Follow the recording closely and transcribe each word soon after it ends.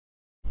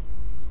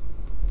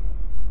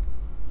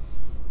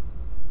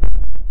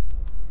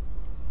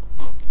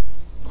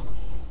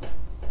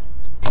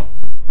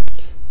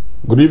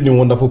Good evening,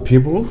 wonderful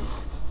people,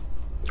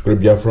 great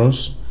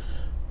Biafrans.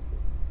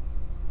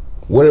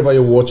 Wherever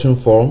you're watching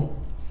from,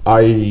 I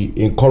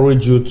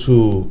encourage you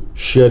to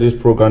share this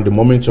program the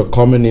moment you're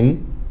coming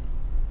in.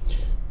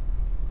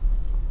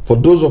 For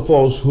those of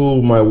us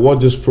who might watch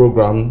this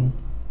program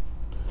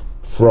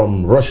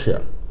from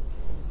Russia,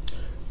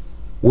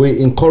 we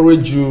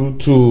encourage you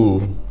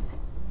to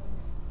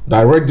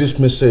direct this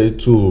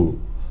message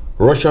to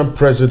Russian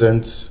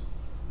President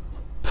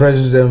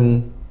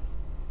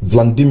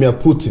Vladimir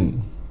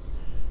Putin.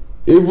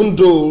 Even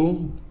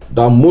though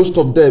that most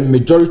of them,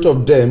 majority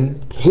of them,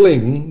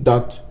 claim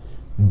that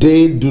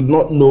they do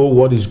not know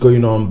what is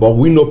going on, but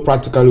we know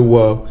practically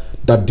well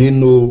that they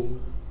know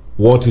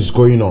what is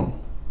going on.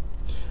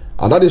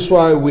 And that is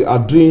why we are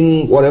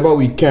doing whatever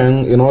we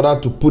can in order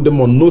to put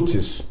them on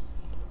notice,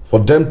 for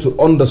them to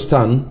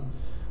understand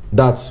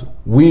that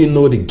we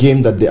know the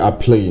game that they are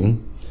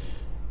playing.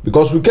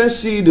 Because we can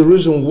see the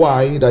reason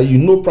why that you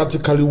know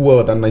practically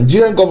well that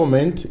Nigerian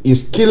government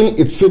is killing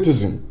its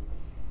citizens,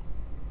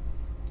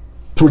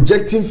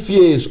 projecting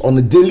fears on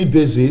a daily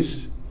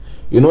basis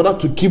in order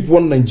to keep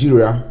one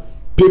Nigeria.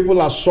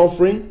 People are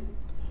suffering,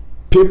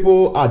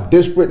 people are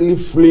desperately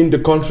fleeing the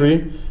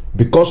country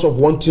because of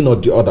one thing or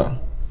the other.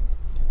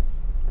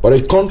 But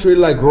a country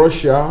like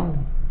Russia,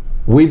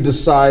 we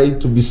decide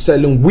to be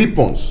selling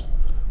weapons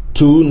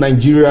to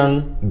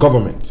Nigerian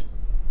government,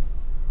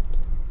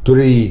 to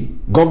the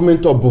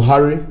government of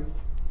Buhari,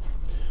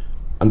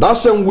 and that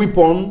same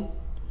weapon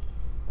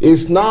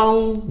is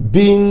now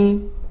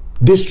being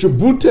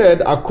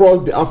distributed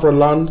across Biafra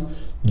land,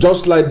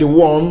 just like the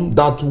one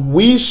that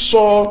we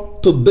saw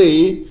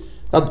today,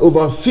 that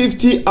over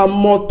 50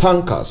 armored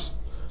tankers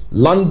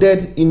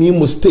landed in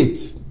Imo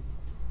State.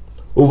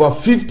 Over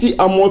 50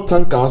 armored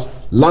tankers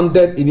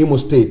landed in Imo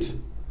State.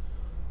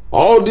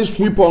 All this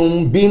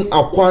weapon being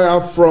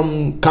acquired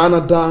from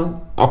Canada,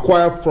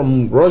 acquired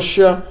from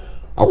Russia,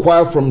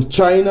 acquired from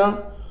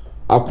China,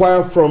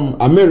 acquired from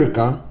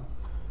America,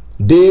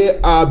 they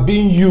are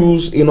being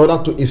used in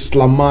order to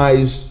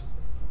Islamize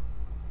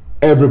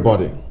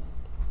everybody.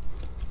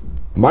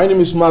 My name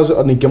is Mazi,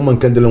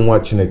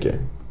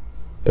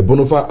 a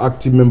bona fide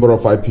active member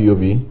of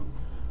Ipob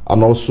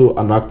and also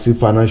an active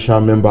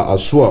financial member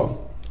as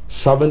well,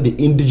 serving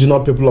the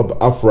indigenous people of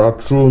Biafra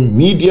through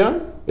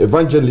media,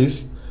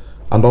 evangelists,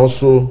 and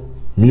also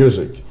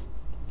music.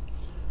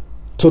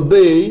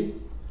 Today,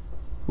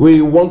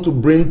 we want to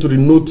bring to the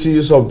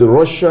notice of the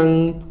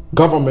Russian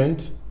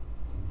government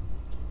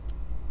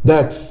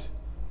that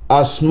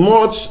as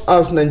much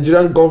as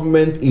Nigerian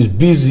government is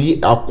busy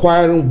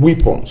acquiring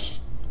weapons,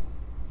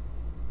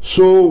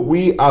 so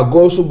we are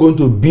also going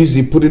to be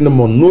busy putting them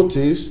on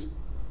notice,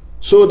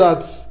 so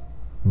that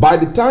by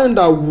the time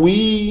that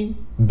we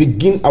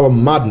begin our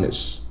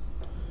madness,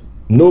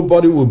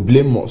 nobody will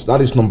blame us.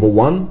 That is number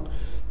one.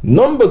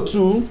 Number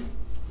two,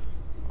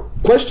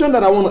 question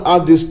that I want to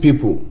ask these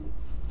people: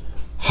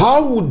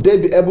 how would they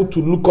be able to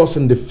look us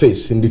in the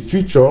face in the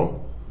future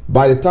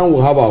by the time we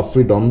have our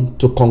freedom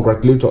to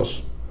congratulate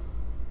us,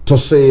 to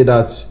say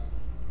that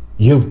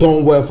you've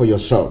done well for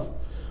yourself?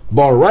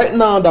 But right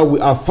now that we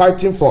are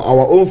fighting for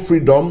our own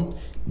freedom,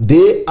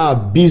 they are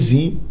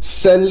busy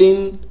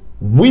selling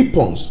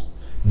weapons,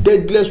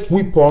 deadliest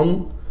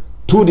weapon,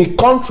 to the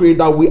country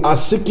that we are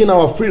seeking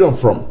our freedom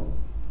from.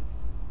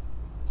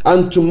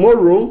 And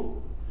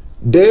tomorrow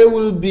they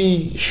will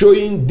be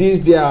showing this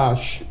their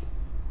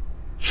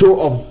show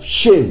of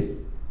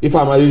shame, if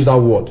I might use that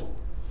word,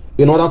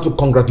 in order to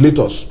congratulate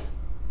us.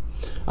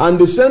 And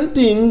the same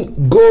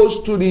thing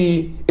goes to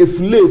the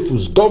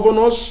Efulefus,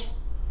 governors,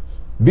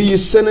 be it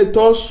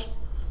senators.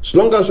 As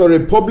long as you're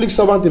a public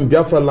servant in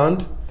Biafra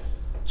land,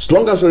 as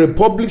long as you're a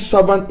public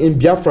servant in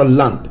Biafra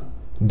land,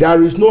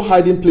 there is no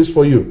hiding place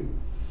for you.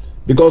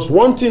 Because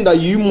one thing that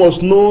you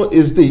must know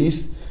is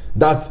this,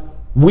 that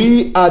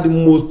we are the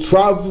most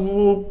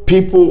traveled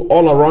people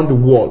all around the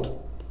world.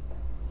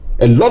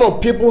 A lot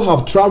of people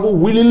have traveled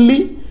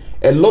willingly.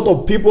 A lot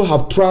of people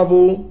have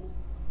traveled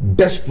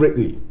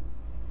desperately.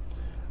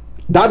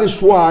 That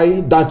is why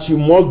that you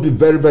must be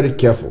very, very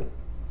careful.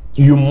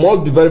 You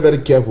must be very, very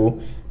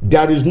careful.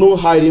 There is no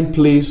hiding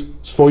place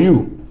for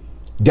you.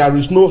 There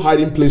is no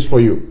hiding place for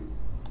you.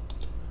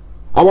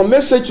 Our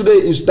message today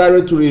is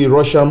direct to the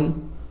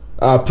Russian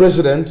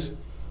President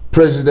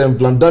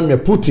Vladimir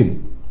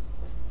Putin,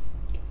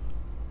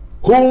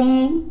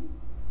 whom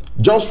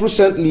just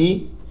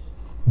recently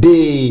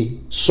they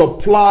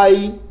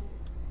supply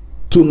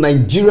to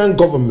Nigerian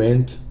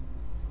government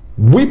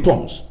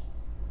weapons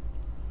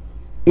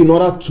in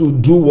order to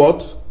do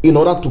what? In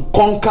order to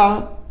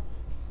conquer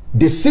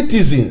the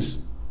citizens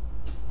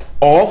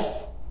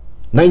of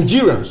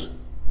Nigerians.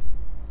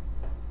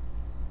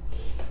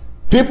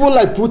 People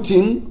like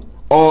Putin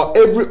or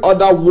every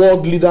other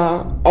world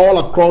leader all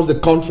across the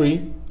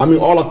country,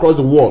 all across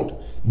the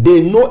world,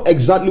 they know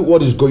exactly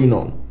what is going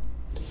on.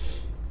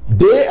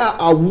 They are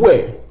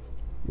aware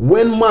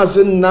when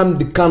Mazi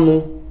Nnamdi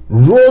Kanu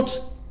wrote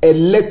a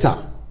letter,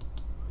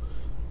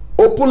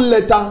 open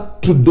letter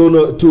to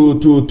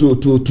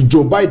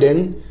Joe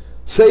Biden,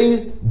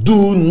 saying,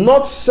 do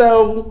not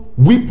sell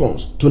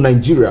weapons to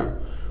Nigeria.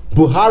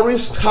 Buhari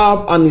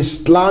have an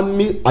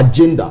Islamic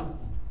agenda.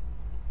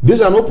 This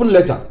is an open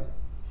letter.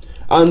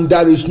 And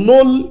there is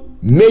no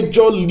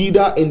major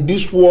leader in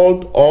this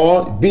world,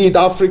 or be it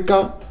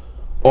Africa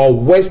or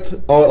West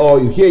or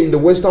here in the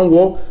Western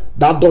world,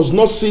 that does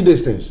not see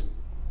these things.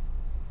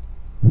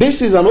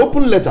 This is an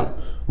open letter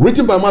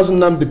written by Mazi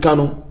Nnamdi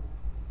Kanu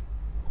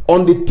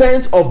on the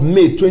 10th of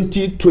May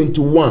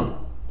 2021.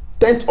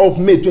 10th of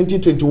May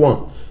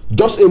 2021,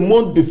 just a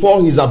month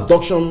before his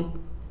abduction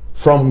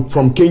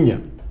from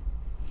Kenya,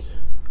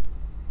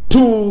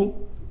 to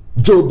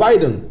Joe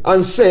Biden,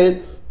 and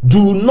said,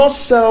 do not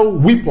sell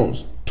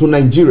weapons to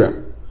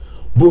Nigeria.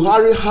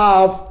 Buhari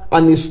have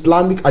an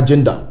Islamic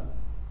agenda.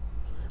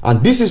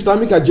 And this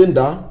Islamic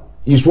agenda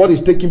is what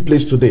is taking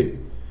place today.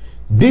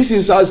 This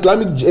is our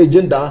Islamic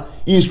agenda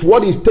is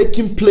what is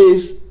taking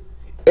place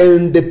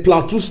in the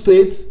Plateau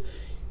State.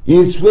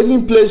 It's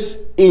taking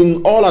place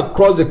in all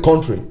across the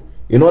country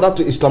in order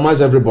to Islamize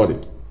everybody.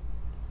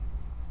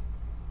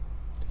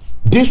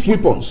 These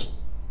weapons,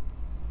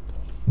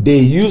 they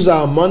use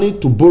our money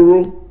to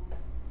borrow.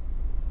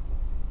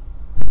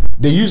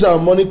 They use our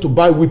money to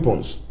buy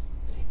weapons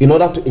in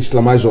order to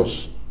Islamize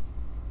us.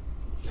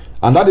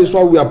 And that is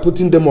why we are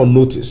putting them on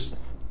notice.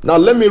 Now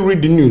let me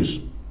read the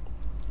news.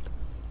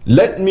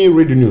 Let me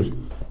read the news.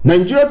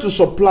 Russia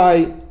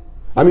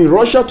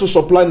to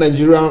supply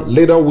Nigeria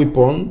lethal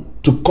weapon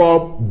to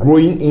curb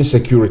growing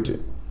insecurity.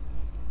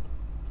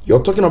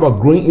 You're talking about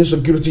growing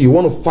insecurity. You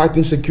want to fight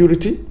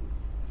insecurity?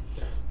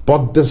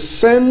 But the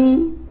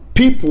same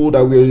people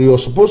that you're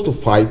supposed to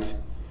fight,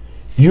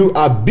 you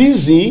are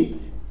busy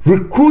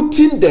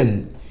recruiting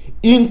them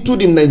into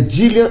the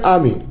Nigerian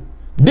army.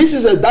 This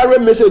is a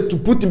direct message to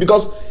Putin,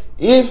 because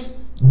if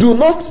do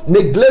not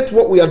neglect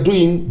what we are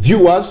doing,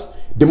 viewers,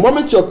 the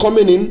moment you're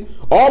coming in,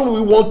 all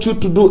we want you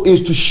to do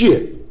is to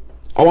share.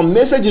 Our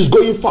message is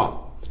going far.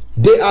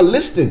 They are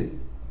listening.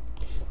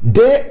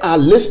 They are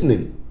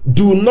listening.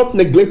 Do not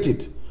neglect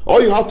it.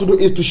 All you have to do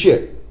is to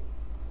share.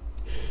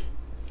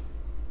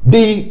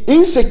 The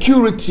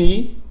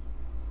insecurity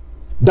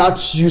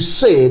that you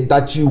say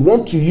that you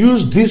want to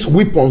use these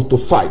weapons to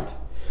fight,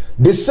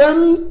 the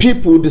same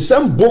people, the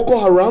same Boko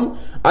Haram,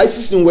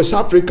 ISIS in West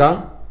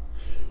Africa,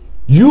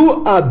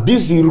 you are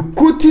busy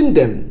recruiting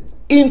them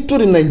into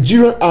the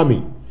Nigerian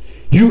army.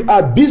 You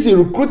are busy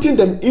recruiting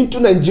them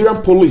into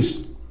Nigerian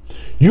police.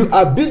 You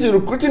are busy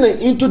recruiting them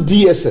into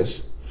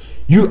DSS.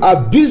 You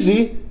are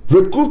busy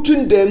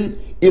recruiting them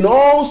in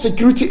all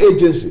security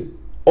agencies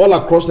all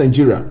across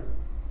Nigeria.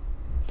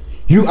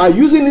 You are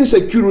using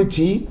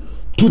insecurity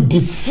to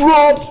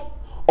defraud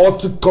or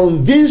to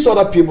convince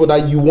other people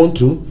that you want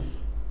to.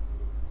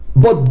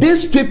 But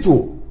these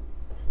people,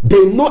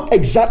 they know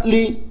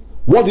exactly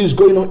what is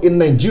going on in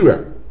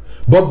Nigeria.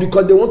 But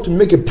because they want to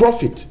make a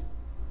profit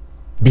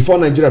before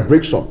Nigeria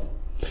breaks up,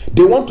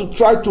 they want to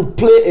try to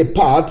play a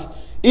part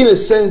in a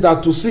sense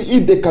that to see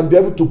if they can be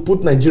able to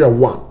put Nigeria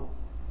one.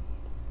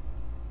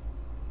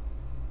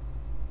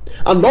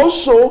 And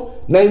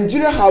also,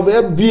 Nigeria have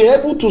been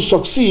able to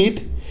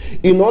succeed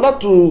in order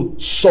to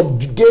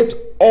subjugate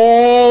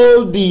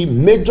all the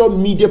major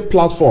media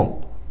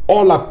platforms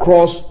all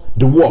across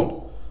the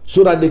world,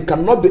 so that they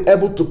cannot be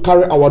able to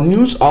carry our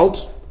news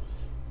out.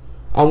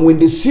 And when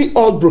they see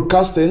us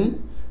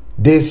broadcasting,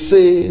 they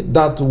say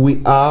that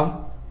we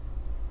are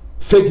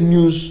fake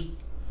news,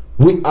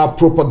 we are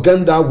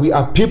propaganda, we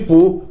are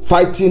people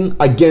fighting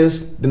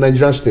against the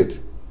Nigerian state.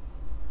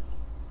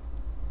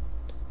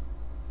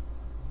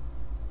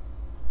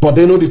 But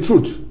they know the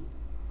truth,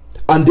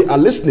 and they are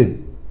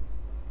listening.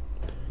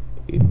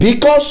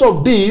 Because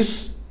of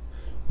this,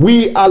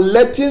 we are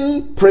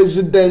letting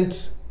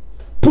President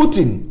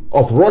Putin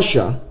of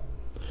Russia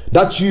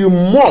that you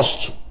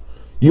must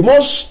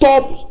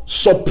stop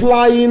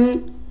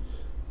supplying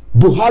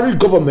Buhari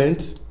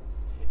government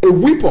a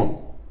weapon.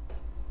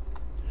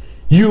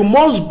 You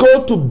must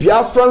go to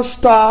Biafran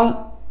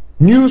Star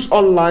News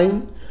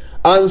Online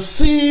and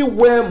see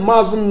where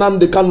Mazi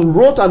Nnamdi Kanu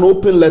wrote an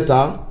open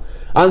letter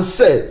and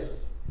said,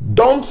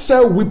 don't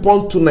sell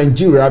weapons to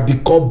Nigeria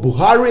because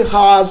Buhari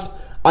has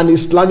an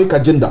Islamic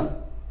agenda.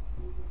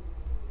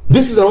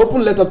 This is an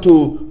open letter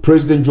to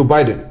President Joe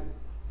Biden.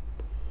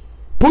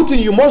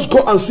 Putin, you must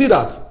go and see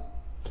that.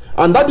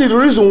 And that is the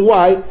reason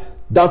why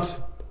that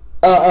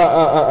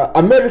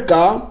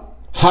America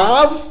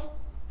have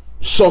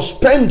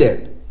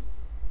suspended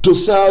to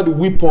sell the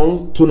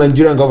weapons to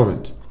Nigerian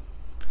government.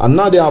 And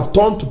now they have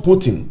turned to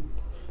Putin.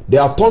 They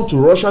have turned to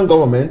Russian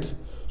government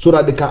so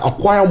that they can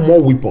acquire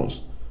more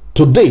weapons.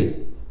 Today,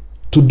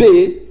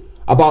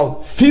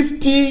 about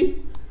 50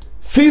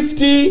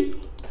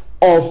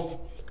 of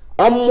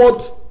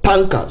armored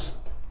tankers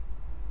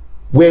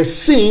were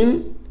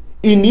seen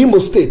in Imo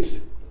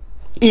State.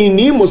 In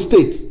Imo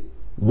State,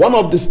 one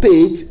of the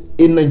states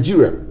in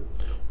Nigeria,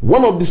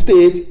 one of the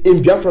states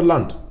in Biafra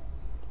land.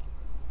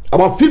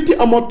 About 50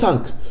 armored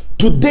tanks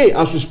today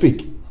as we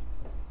speak.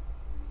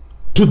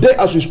 Today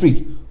as we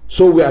speak.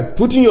 So we are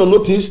putting your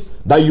notice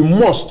that you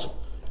must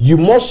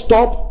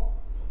stop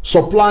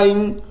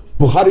supplying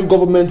Buhari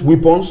government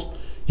weapons.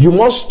 You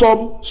must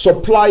stop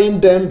supplying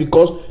them,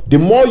 because the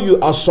more you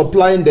are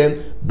supplying them,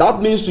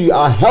 that means you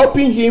are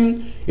helping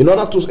him in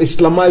order to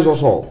Islamize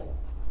us all.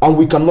 And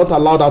we cannot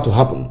allow that to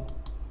happen.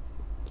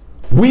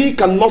 We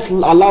cannot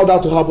allow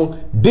that to happen.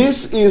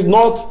 This is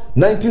not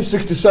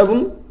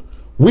 1967.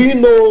 We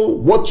know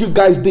what you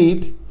guys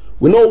did.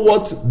 We know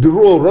what the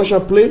role Russia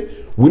played.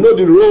 We know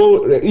the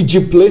role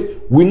Egypt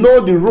played. We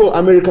know the role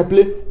America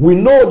played. We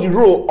know the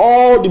role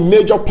all the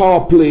major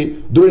power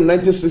played during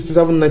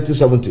 1967,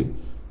 1970.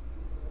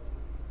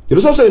 You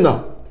know what I'm saying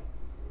now?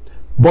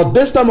 But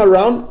this time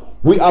around,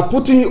 we are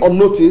putting you on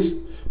notice,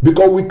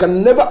 because we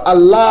can never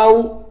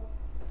allow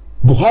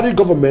Buhari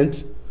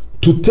government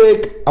to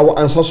take our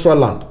ancestral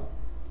land.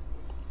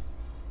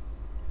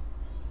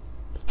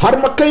 Har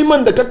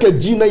makaiman da kake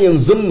ji na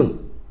yanzu nan,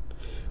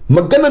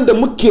 maganan da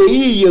muke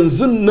yi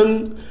yanzu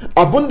nan,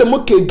 abun da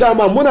muke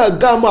gama, muna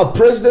gama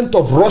President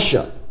of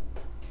Russia,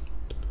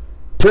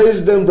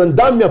 President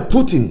Vladimir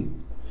Putin,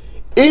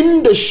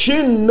 inda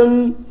shin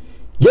nan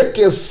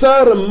yake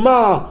sar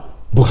ma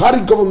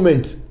Buhari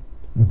government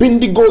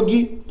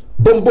bindigogi,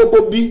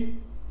 bombobobi,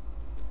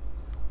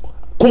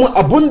 kuma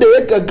abun da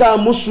ya ga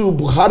musu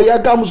Buhari ya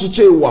ga musu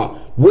cewa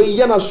wai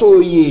yana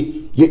so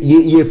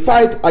ye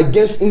fight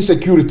against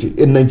insecurity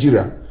in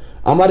Nigeria.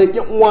 Amma da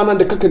yan uwana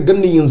da kaka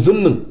gani yanzu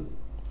nan,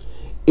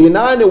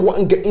 ina ne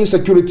wa'anga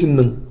insecurity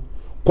nan?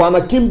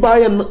 Kwanakin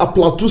bayan a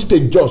Plateau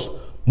State Jos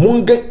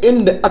mun ga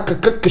inda aka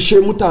kakkashe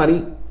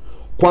mutane.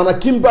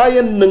 Kwanakin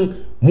bayan nan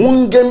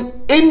mun ga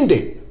inda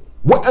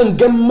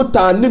wa'anga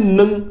mutanen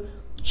nan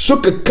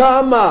suka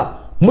kama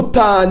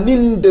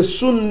mutanen da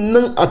sun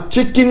nan a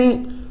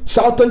cikin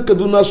Southern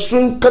Kaduna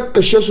sun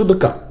kakkashe su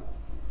duka.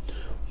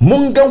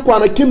 Mun ga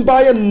kwanakin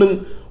bayan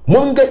nan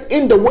mun ga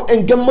inda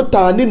wa'angan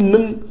mutanen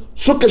nan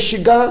suka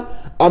shiga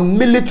a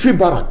military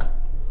barrack,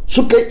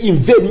 suka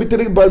invade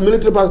military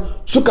barrack,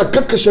 suka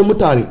kakkashe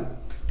mutane.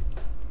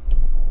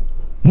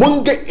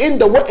 Mun ga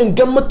inda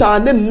wa'angan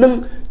mutanen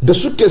nan da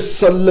suke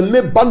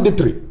sallame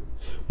banditry.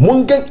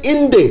 Mun ga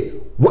inda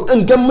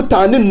wa'angan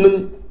mutanen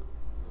nan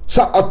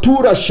sa a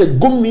tura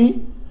shagummi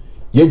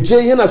ya je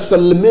yana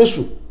sallame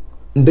su,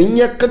 dan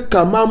ya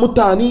kakkama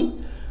mutane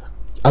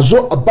a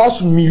zo a ba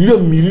su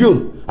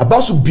miliyon, a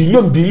ba su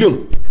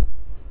biliyon.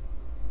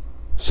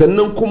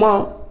 Sannan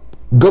kuma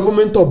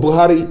government of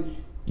Buhari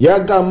ya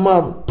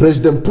gama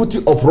President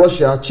Putin of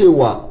Russia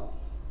cewa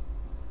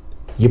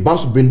ya ba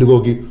su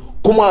bindigogi,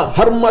 kuma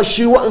har ma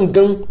shi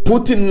wa'angan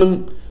Putin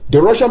nan,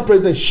 the Russian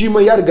president, shi ma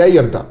ya riga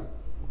ya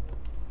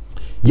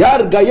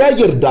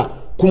yarda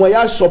kuma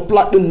ya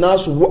supply din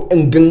nasu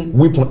wa'angan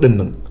weapon din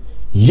nan.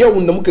 Yau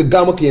da muka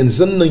ga maka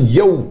yanzu nan,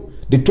 yau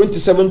the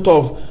 27th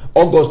of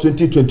August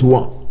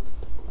 2021,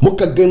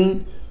 muka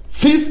gan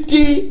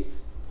 50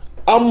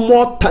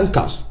 armor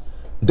tankers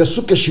da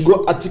suka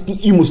shigo a cikin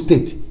Imo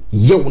State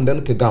yau da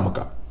muka ga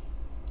maka.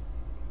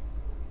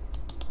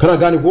 Kana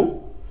gane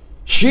ko?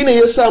 Shine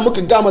yasa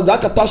muka ga ma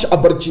zaka tashi a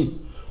barci.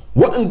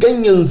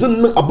 Wa'angan yanzu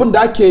nan abin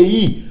da ake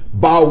yi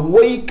ba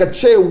wai ka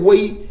ce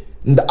wai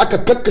da aka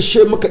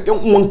kakkashe maka yan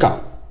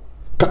uwanka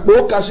ka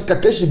doka shi ka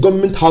kai shi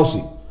government house.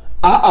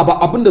 A'a, ba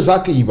abin da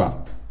zaka yi ba.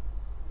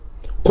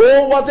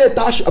 Kowa zai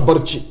tashi a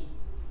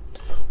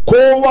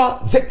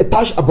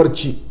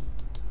barci.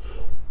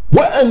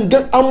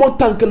 Wa'angan ammo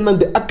tankin nan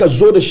da aka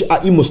zo da shi a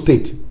Imo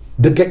State,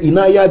 daga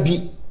ina ya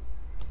bi?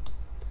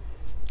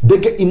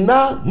 Daga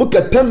ina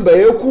muka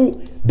tambaye ku,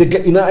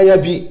 daga ina ya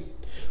bi?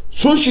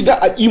 Sun shiga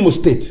a Imo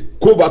State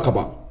ko ba ka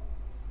ba?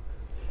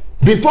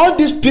 Before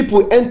these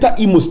people enter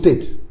Imo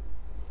State,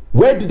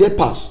 where did they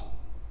pass?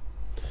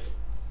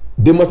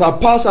 They must have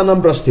passed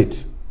Anambra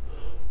State.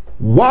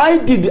 Why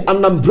did the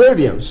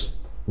Anambrarians,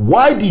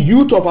 why the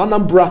youth of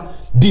Anambra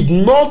did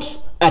not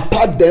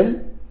attack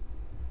them?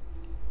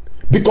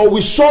 Because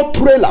we saw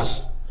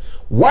trailers.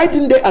 Why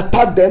didn't they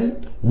attack them?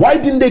 Why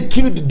didn't they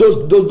kill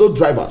those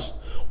drivers?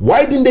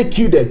 Why didn't they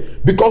kill them?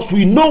 Because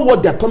we know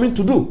what they're coming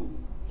to do.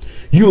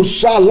 You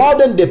shall allow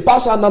them to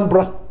pass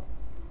Anambra.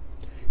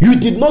 You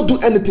did not do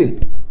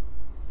anything.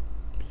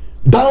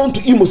 Down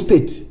to Imo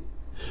State.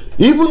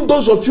 Even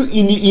those of you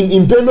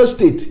in Benue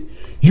State,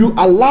 you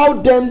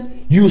allowed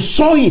them, you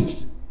saw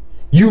it.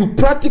 You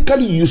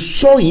practically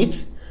saw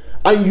it,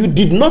 and you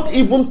did not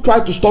even try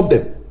to stop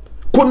them.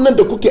 Kunnan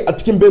da kuke a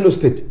cikin Benue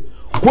State,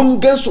 kun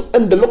gansu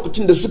inda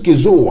lokacin da suke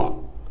zowa,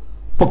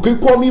 ba ku yi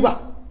komi ba.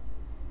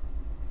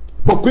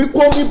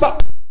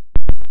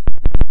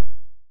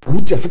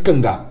 Wuce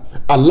hakan ga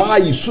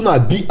Allahi suna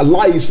bi,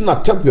 Allahi suna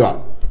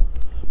tafiya.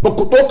 Ba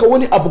ku ɗauka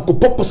wani abu ku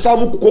faffasa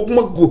muku ko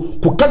kuma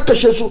ku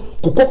kakkashe su,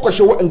 ku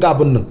kwakwashe wa'anga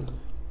abin nan.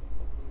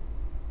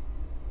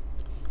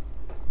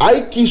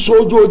 Aiki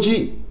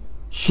sojoji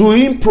su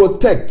yi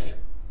protect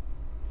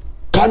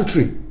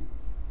country.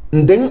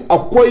 Then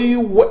akwai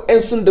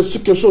wa'ansu da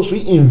suke so su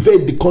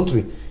invade the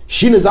country.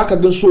 Shine zaka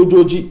gan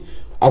sojoji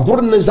a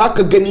gurin nan,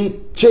 zaka gani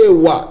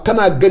cewa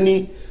kana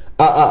gani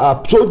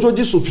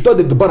sojoji su fito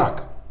daga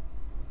barak.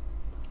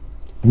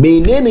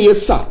 Menene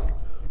yasa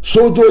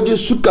sojoji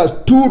suka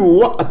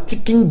turuwa a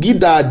cikin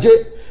gidaje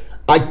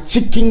a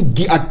chicken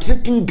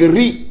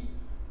gari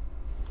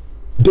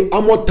the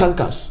armored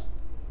tankers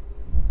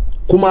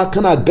kuma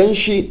kana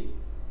ganshi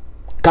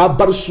ka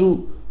bar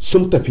su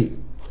sun tafi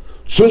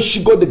sun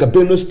shigo daga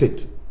Benue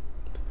State.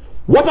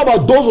 What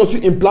about those of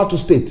you in Plateau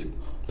State?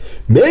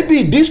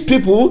 Maybe these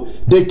people,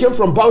 they came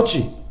from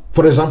Bauchi,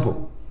 for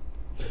example.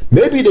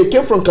 Maybe they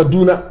came from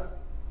Kaduna.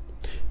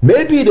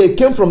 Maybe they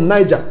came from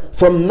Niger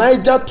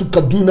to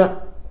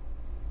Kaduna.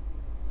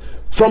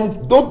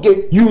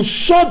 Okay, you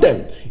saw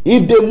them.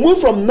 If they move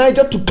from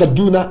Niger to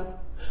Kaduna,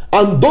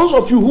 and those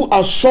of you who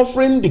are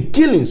suffering the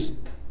killings,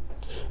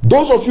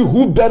 those of you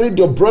who buried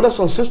your brothers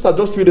and sisters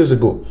just a few days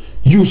ago,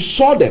 you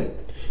saw them.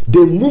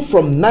 They moved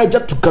from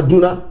Niger to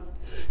Kaduna.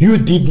 You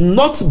did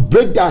not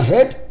break their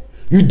head.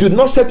 You did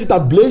not set it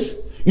ablaze.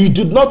 You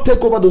did not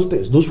take over those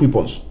things, those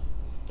weapons.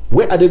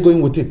 Where are they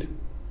going with it?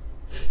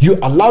 You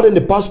allowed them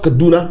to pass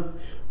Kaduna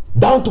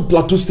down to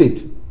Plateau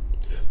State.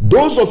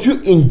 Those of you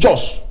in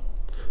Jos,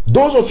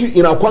 those of you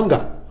in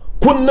Akwanga,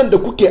 kunnan da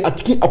kuke a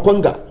cikin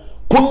Akwanga,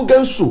 kun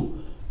gansu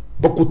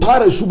ba ku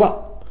tare su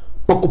ba,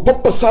 ba ku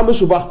faffasa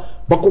musu ba,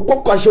 ba ku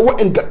kwakwashe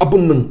wa'anga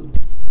abun nan.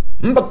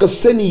 In baka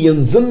sani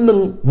yanzun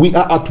nan we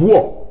are at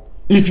war.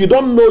 If you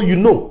don't know, you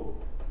know.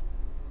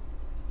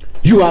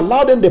 You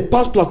allow them, they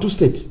pass Plateau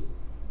State,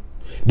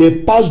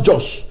 they pass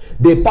Jos,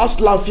 they pass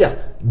Lafia,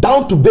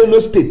 down to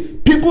Benue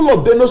State. People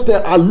of Benue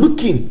State are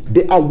looking,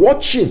 they are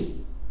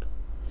watching.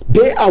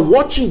 They are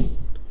watching.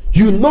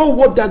 You know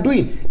what they're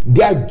doing.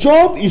 Their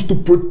job is to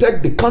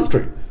protect the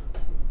country.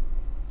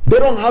 They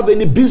don't have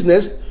any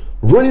business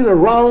running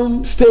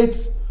around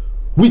states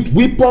with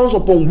weapons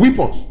upon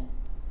weapons.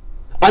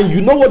 And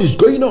you know what is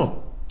going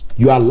on.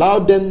 You allow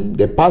them,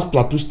 they pass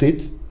Plateau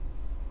State.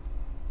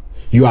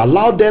 You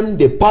allow them,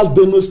 they pass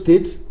Benue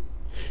State.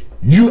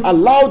 You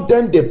allow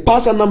them, they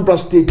pass Anambra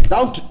State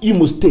down to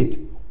Imo State,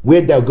 where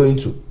they are going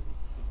to.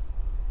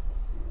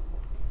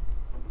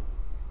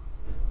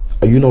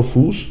 Are you not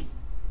fools?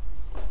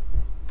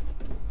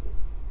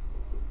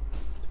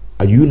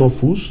 Are you not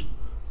fools?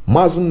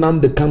 Mazi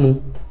Nnamdi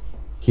Kanu,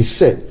 he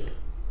said,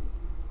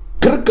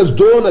 Kirkas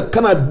dona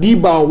kana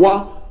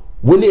dibawa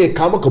wani ya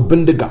kama ka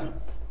bindiga.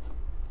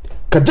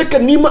 Ka je ka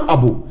nima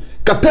abu,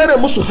 ka tare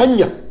musu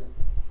hanya.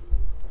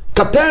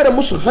 Ka tare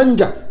musu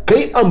hanja,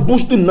 kai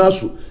ambush din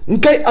nasu. In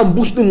kai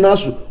ambush din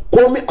nasu,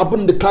 komai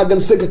abin da ka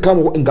gan sai ka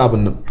kama wa'in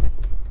gabin nan.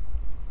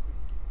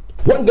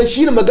 Wa'in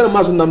shi ne magana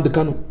Mazi Nnamdi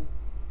Kanu.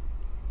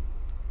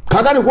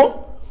 Ka gane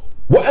ko?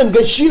 Wa'in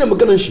shi ne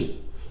maganan shi.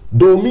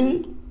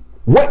 Domin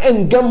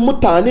wa'in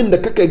mutanen da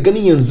kake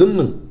ganin yanzu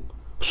nan,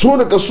 sun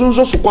riga sun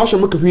zo su kwashe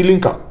maka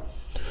filinka.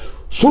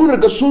 Sun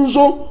riga sun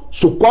zo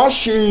su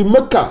kwashe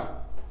maka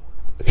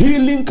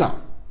hilinka.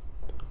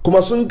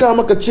 Kuma sun ka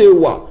maka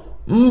cewa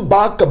in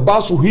ba ka ba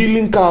su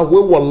hilinka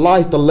wai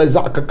wallahi tallahi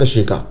za a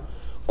kakkashe ka.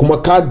 Kuma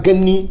ka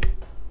gani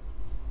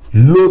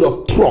load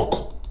of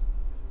truck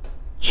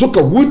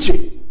suka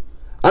wuce,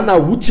 ana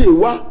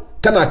wucewa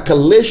kana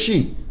kalle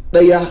shi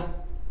daya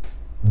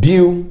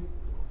biyu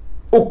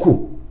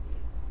uku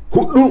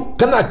hudu,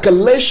 kana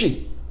kalle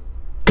shi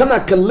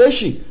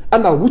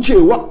ana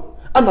wucewa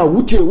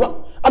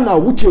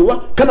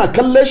kana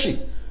kalle shi,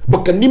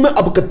 baka nima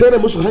abu ka tare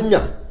musu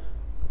hanya.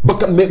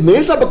 Baka me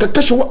yasa baka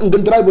kashe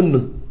wa'angan driver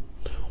nan?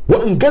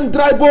 Wa'angan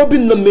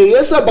drivobin nan me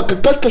yasa baka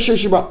kashe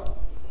shi ba?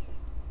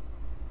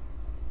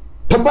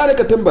 Tambaya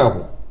ka tambaya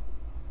ku.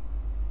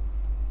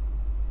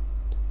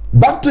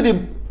 Back to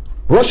the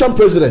Russian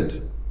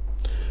president.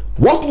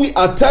 What we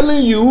are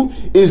telling you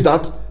is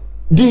that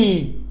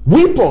the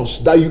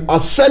weapons that you are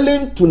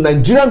selling to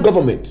Nigerian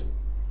government,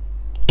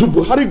 to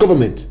Buhari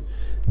government,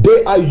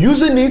 they are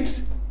using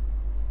it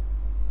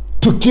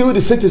to kill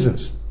the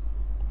citizens.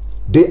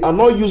 They are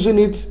not using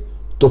it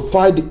to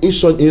fight the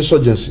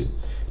insurgency.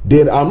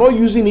 They are not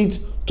using it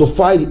to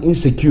fight the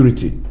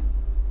insecurity.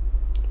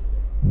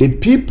 The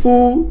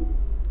people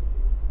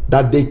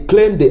that they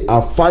claim they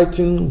are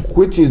fighting,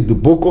 which is the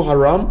Boko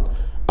Haram,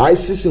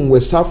 ISIS in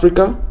West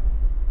Africa,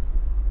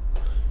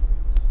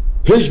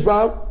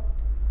 Ipob,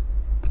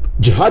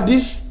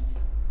 jihadists,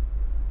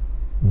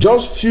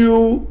 just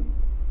few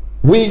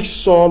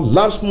weeks or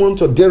last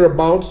month or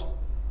thereabout,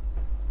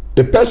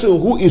 the person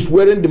who is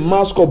wearing the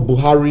mask of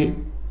Buhari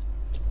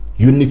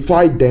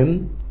unified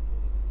them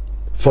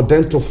for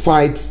them to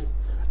fight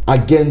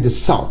against the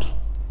South.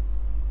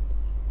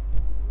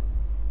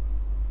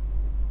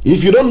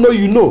 If you don't know,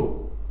 you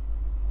know.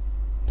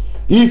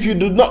 If you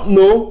do not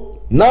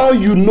know, now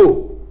you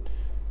know.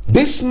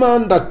 This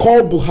man that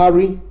called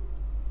Buhari,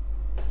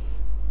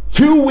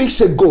 few weeks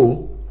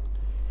ago,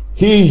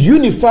 he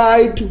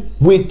unified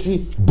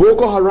with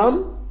Boko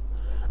Haram,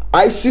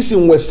 ISIS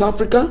in West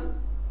Africa,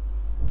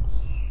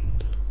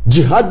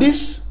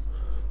 jihadists,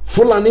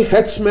 Fulani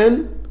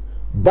herdsmen,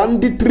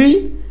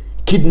 banditry,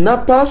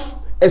 kidnappers,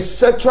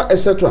 etc.,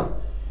 etc.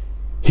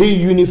 He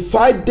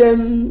unified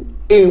them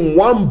in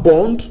one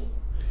bond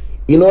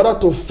in order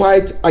to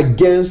fight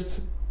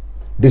against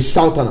the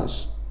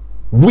Southerners.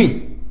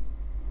 We,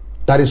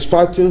 that is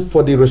fighting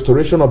for the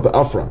restoration of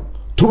Biafra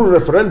through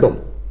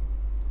referendum.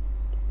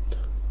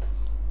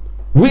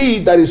 We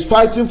that is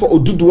fighting for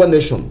Oduduwa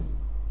nation,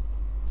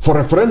 for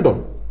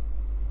referendum.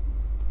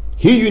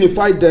 He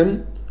unified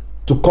them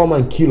to come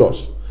and kill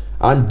us.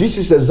 And this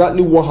is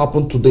exactly what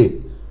happened today.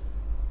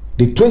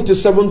 The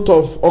 27th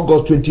of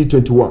August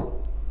 2021.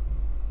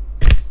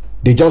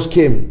 They just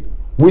came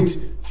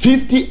with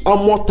 50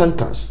 armor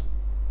tankers,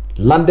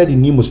 landed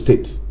in Imo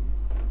State,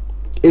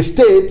 a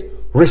state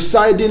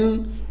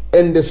residing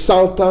in the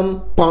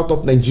southern part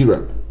of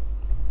Nigeria.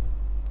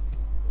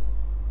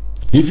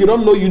 If you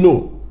don't know, you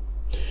know.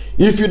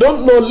 If you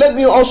don't know, let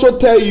me also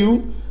tell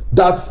you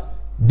that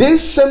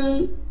this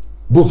same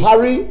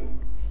Buhari,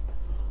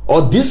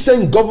 or this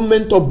same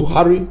government of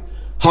Buhari,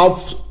 have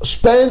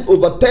spent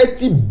over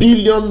 $30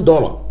 billion,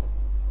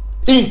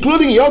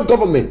 including your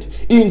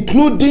government,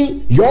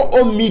 including your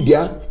own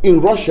media in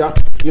Russia,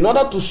 in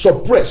order to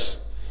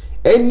suppress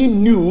any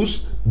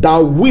news that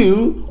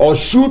will or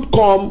should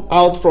come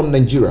out from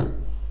Nigeria,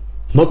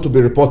 not to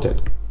be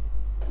reported.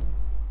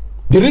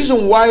 The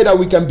reason why that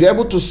we can be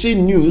able to see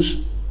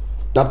news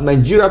that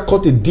Nigeria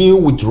cut a deal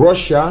with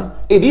Russia,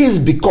 it is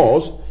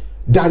because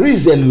there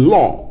is a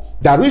law,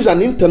 there is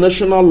an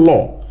international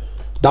law,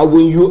 that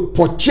when you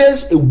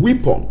purchase a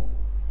weapon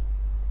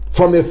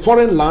from a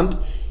foreign land,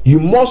 you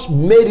must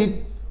make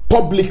it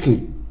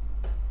publicly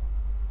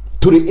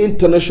to the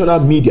international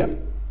media.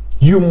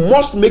 You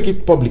must make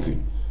it publicly,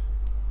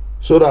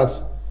 so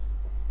that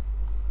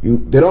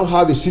they don't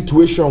have a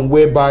situation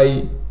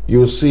whereby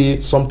you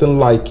see something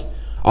like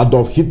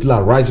Adolf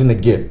Hitler rising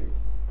again.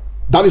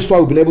 That is why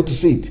we've been able to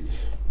see it,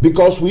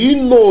 because we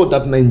know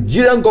that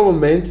Nigerian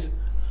government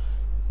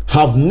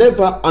have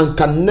never and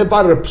can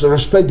never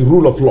respect the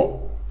rule of law.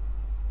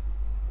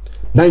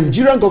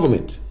 Nigerian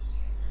government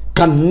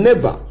can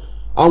never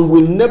and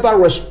will never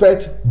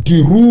respect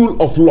the rule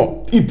of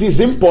law. It is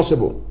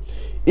impossible.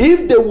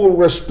 If they will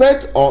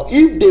respect, or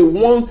if they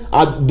want,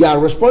 they are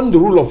respecting the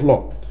rule of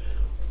law,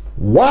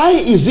 why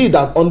is it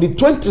that on the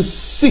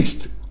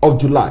 26th of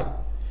July,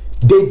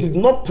 they did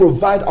not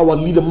provide our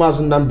leader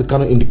Mazi Nnamdi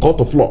Kanu in the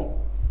court of law?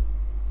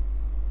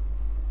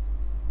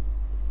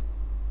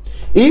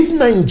 If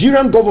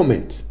Nigerian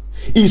government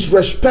is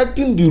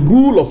respecting the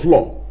rule of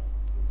law,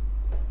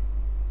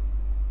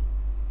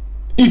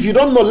 if you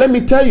don't know, let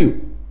me tell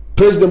you,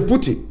 President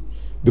Putin,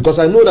 because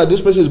I know that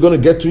this person is going to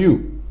get to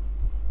you.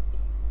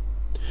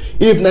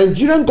 If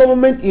Nigerian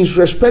government is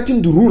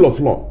respecting the rule of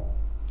law,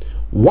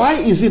 why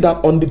is it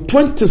that on the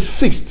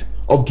 26th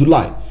of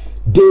July,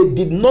 they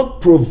did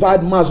not provide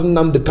Mazi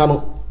Nnamdi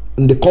Kanu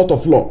in the court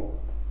of law?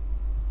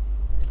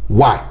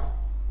 Why?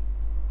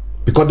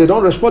 Because they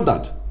don't respect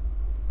that.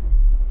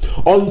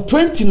 On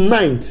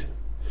 29th,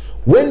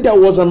 when there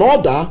was an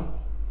order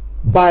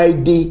by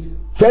the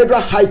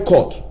Federal High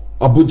Court,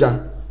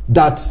 Abuja,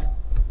 that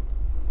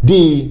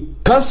the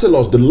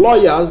councillors, the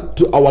lawyers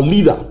to our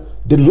leader,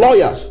 the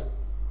lawyers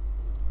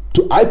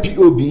to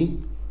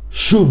IPOB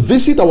should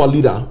visit our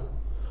leader,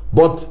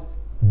 but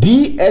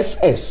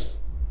DSS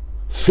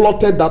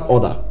flouted that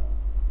order.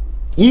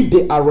 If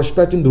they are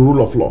respecting the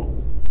rule of law,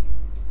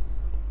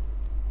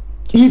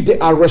 if they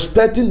are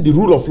respecting the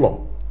rule of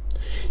law,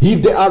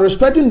 if they are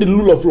respecting the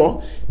rule of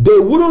law, they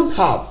wouldn't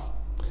have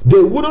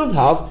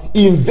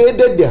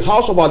invaded the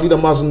house of our leader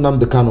Mazi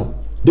Nnamdi Kanu.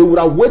 They would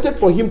have waited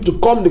for him to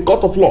come to the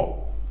court of law.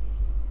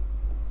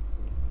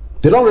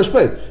 They don't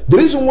respect. The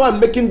reason why I'm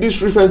making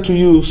this reference to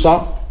you,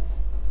 sir,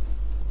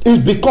 is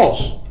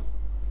because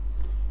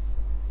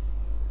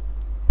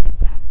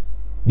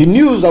the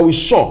news that we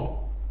saw,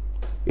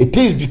 it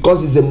is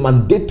because it's a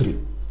mandatory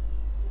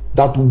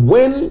that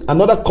when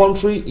another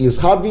country is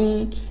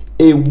having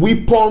a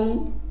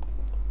weapon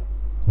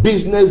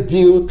business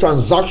deal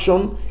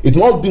transaction, it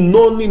must be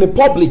known in a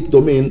public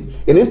domain,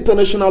 in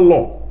international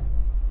law,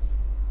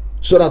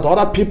 so that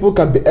other people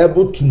can be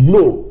able to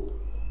know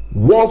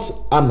what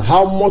and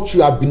how much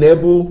you have been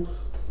able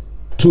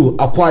to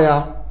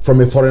acquire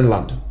from a foreign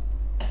land.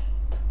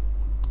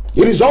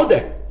 It is all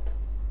there.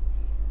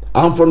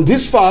 And from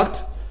this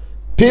fact,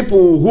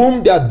 people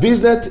whom their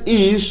business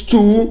is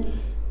to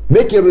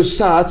make a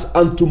research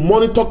and to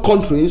monitor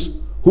countries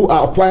who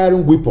are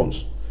acquiring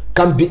weapons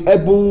can be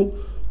able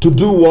to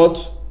do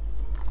what?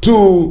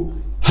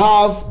 To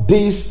have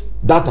these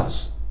data.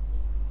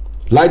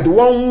 Like the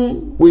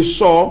one we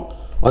saw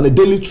on the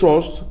Daily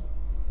Trust.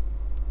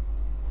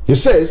 It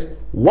says,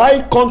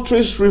 why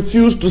countries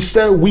refuse to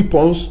sell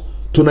weapons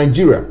to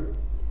Nigeria?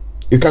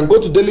 You can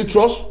go to Daily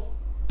Trust,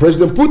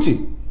 President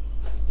Putin.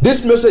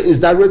 This message is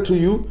direct to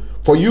you,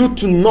 for you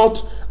to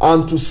not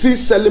and to cease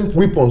selling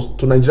weapons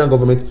to Nigerian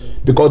government,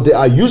 because they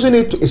are using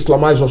it to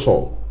Islamize us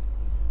all.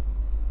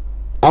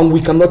 And we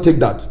cannot take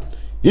that.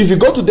 If you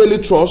go to Daily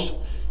Trust,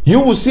 you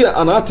will see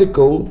an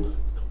article,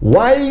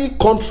 why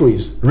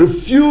countries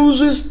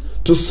refuses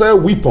to sell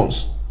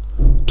weapons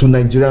to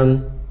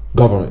Nigerian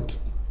government.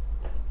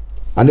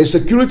 And a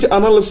security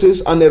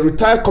analyst and a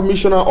retired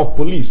commissioner of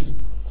police,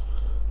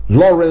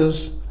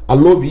 Lawrence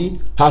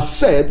Alobi, has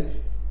said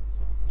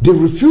the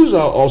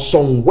refusal of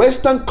some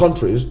Western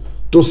countries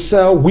to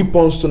sell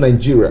weapons to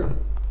Nigeria.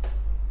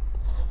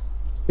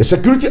 A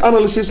security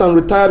analyst and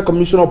retired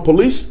commissioner of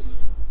police,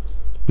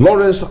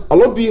 Lawrence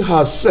Alobi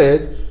has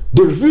said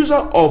the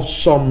refusal of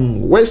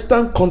some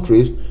Western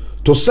countries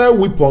to sell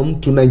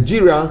weapons to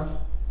Nigeria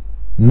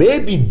may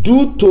be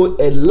due to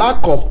a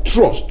lack of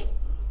trust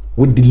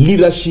with the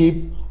leadership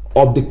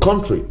of the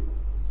country.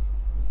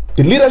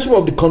 The leadership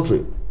of the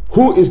country.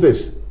 Who is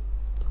this?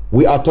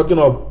 We are talking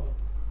of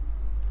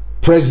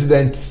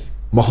President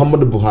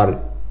Muhammadu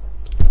Buhari.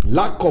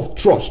 Lack of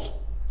trust.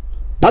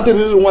 That's the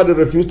reason why they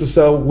refuse to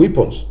sell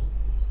weapons.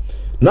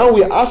 Now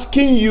we're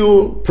asking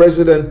you,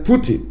 President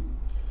Putin,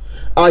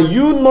 are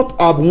you not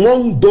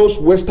among those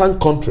Western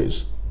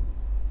countries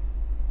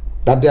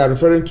that they are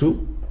referring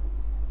to?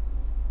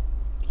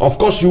 Of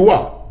course you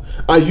are.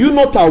 Are you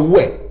not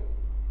aware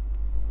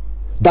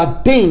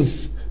that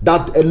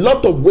that a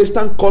lot of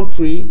Western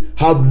countries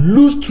have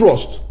lost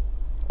trust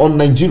on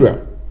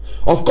Nigeria?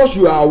 Of course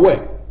you are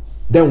aware.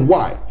 Then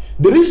why?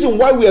 The reason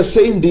why we are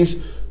saying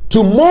this,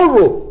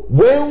 tomorrow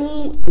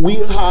when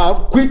we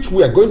are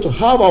going to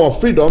have our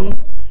freedom,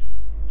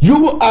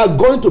 you are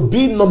going to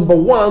be number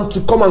one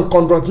to come and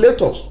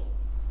congratulate us.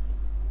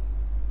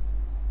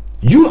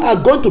 You are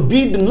going to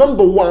be the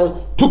number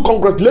one to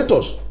congratulate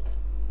us.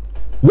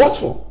 What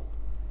for?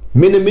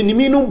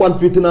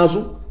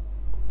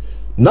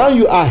 Now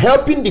you are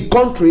helping the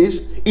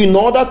countries in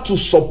order to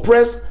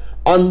suppress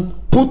and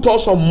put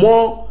us on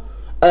more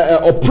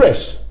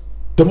oppress.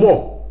 The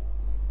more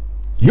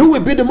you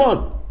will be the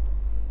man.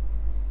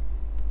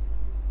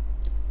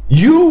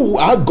 You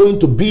are going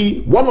to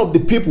be one of the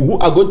people who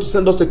are going to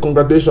send us a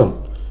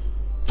congratulation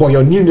for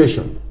your new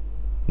nation.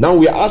 Now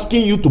we are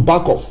asking you to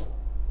back off.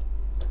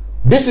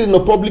 This is in the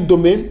public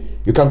domain.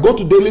 You can go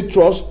to Daily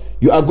Trust.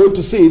 You are going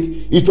to see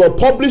it. It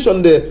was published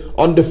on the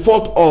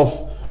 4th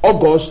of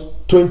August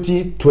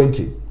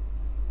 2020. You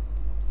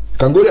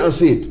can go there and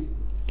see it.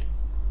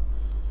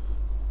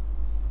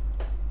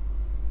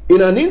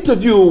 In an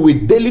interview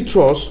with Daily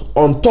Trust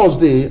on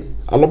Thursday,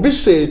 Alobi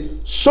said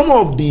some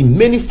of the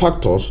many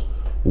factors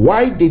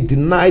why they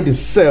deny the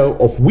sale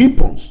of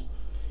weapons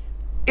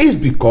is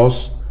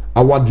because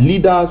our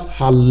leaders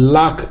have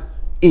lack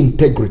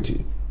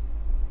integrity.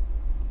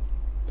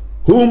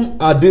 Whom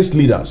are these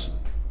leaders?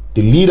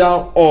 The leader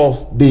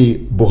of the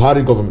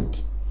Buhari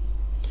government.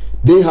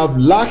 They have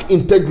lack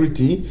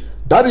integrity.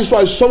 That is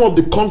why some of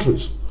the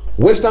countries,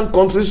 Western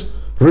countries,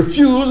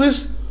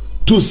 refuses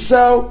to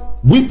sell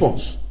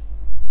weapons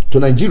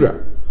to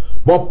Nigeria.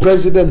 But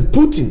President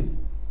Putin,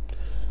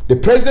 the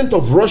president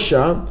of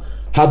Russia,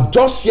 have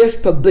just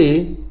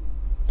yesterday,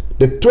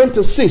 the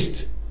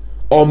 26th,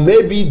 or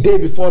maybe day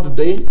before the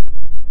day,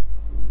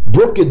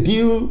 broke a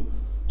deal,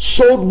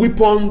 sold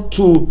weapon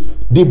to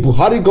the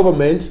Buhari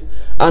government,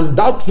 and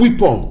that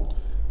weapon,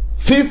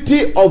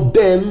 50 of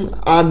them,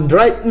 and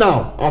right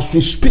now, as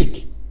we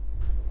speak,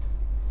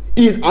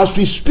 in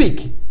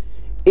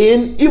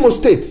Imo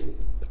State,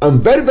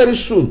 and very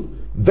soon,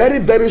 very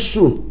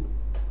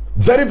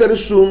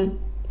soon,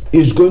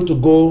 is going to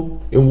go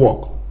in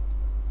work.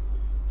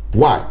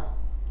 Why?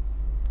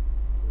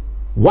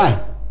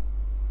 Why?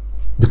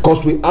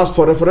 Because we asked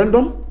for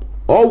referendum.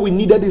 All we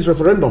needed is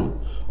referendum.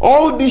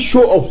 All this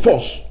show of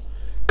force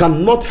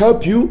cannot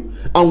help you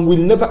and will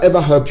never ever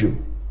help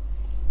you.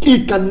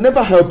 It can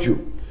never help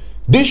you.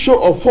 This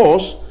show of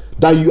force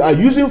that you are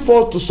using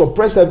force to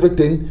suppress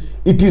everything,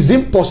 it is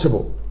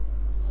impossible.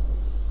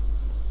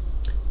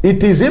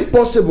 It is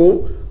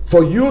impossible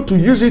for you to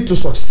use it to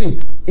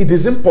succeed. It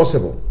is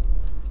impossible.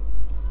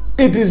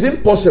 It is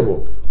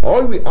impossible.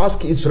 All we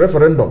ask is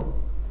referendum.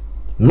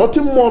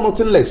 Nothing more,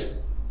 nothing less.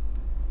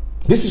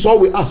 This is all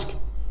we ask.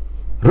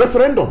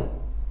 Referendum.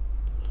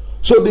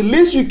 So the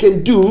least you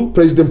can do,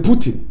 President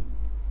Putin,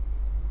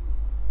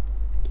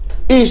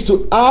 is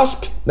to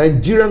ask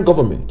Nigerian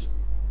government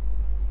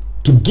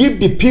to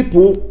give the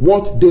people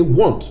what they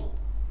want.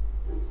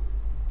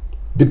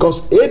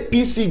 Because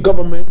APC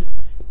government,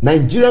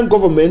 Nigerian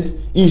government,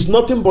 is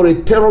nothing but a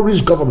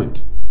terrorist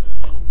government.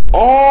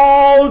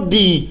 All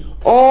the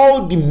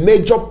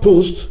major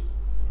posts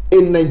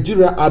in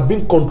Nigeria are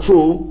being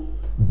controlled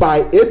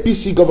by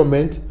APC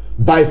government,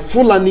 by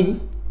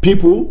Fulani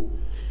people,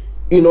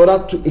 in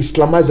order to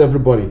Islamize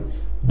everybody.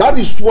 That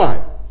is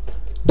why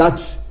that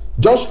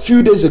just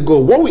few days ago,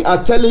 what we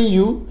are telling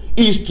you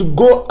is to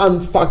go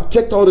and fact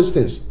check all these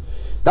things.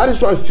 That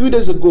is why a few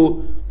days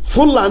ago,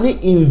 Fulani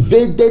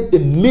invaded the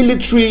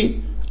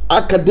military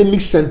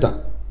academic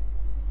center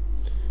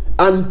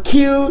and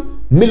killed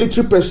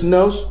military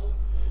personnel.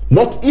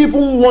 Not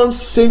even one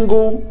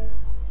single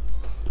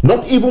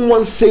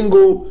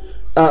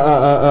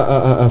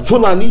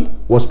Fulani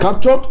was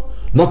captured.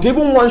 Not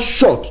even one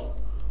shot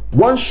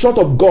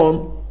of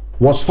gun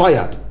was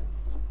fired.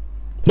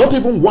 Not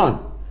even one.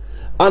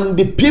 And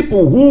the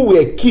people who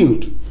were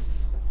killed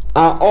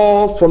are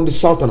all from the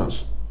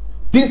Southerners.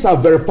 These are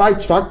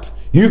verified facts.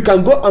 You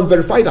can go and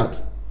verify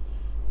that,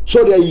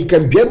 so that you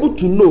can be able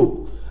to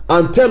know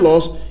and tell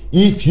us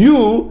if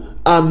you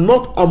are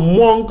not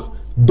among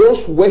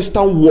those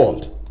Western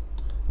world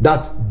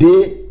that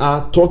they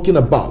are talking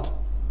about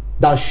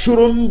that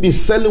shouldn't be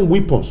selling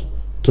weapons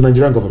to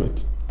Nigerian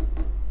government.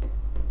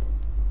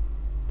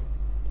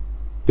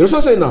 They also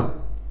say now,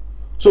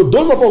 So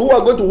those of us who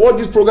are going to watch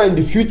this program in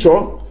the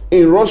future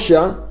in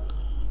Russia,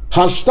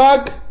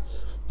 hashtag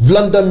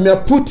Vladimir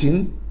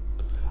Putin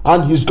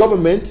and his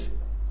government,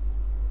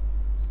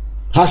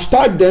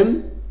 hashtag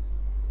them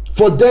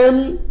for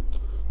them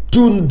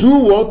to do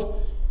what?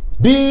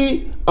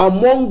 Be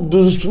among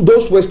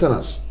those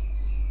Westerners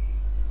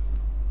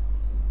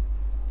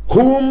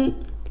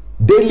whom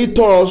Daily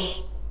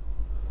Tours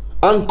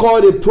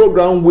anchored a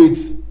program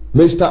with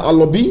Mr.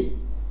 Alobi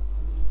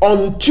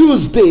on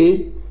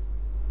Tuesday,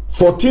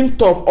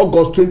 14th of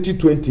August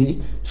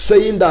 2020,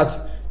 saying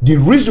that the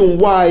reason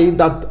why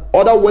that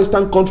other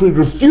Western country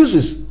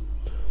refuses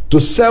to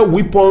sell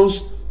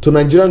weapons to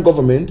Nigerian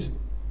government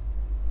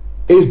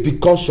is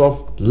because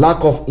of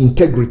lack of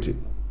integrity.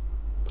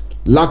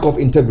 Lack of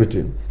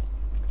integrity.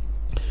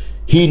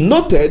 He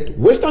noted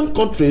Western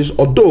countries,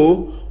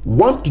 although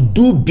want to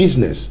do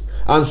business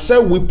and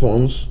sell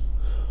weapons,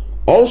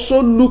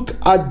 also look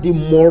at the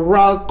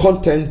moral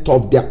content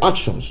of their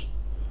actions.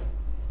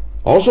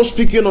 Also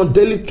speaking on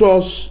Daily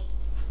Trust,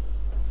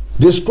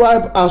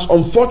 described as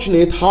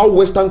unfortunate how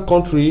Western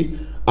countries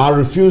are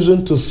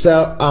refusing to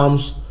sell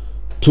arms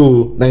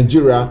to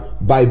Nigeria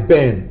by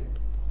Ben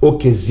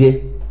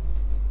Okezie.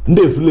 Ben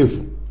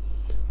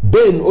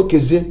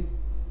Okezie.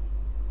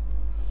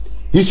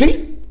 You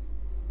see,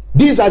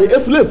 these are the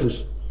F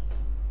levels.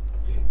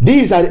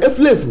 These are the F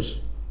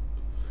levels.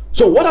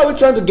 So what are we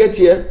trying to get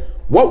here?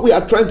 What we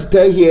are trying to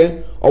tell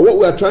here, or what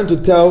we are trying to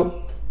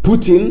tell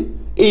Putin,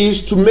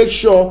 is to make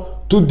sure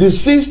to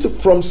desist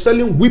from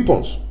selling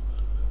weapons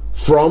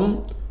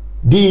from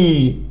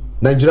the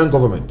Nigerian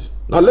government.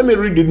 Now let me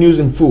read the news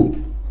in full.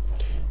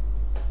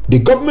 The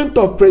government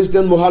of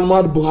President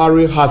Muhammad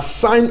Buhari has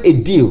signed a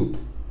deal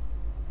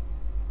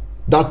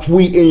that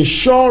will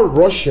ensure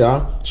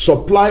Russia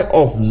supply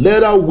of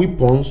lethal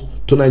weapons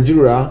to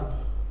Nigeria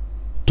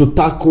to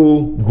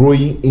tackle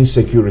growing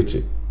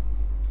insecurity.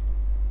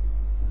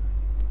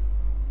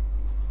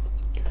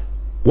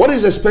 What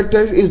is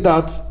expected is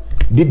that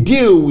the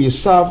deal will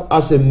serve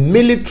as a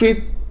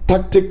military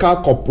tactical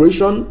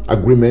cooperation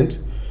agreement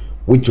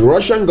with the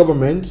Russian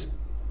government.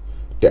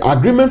 The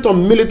agreement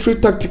on military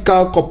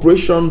tactical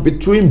cooperation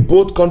between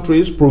both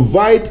countries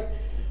provide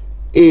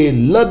a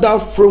legal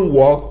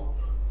framework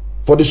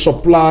for the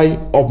supply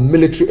of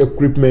military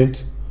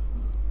equipment,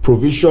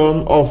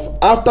 provision of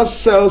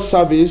after-sale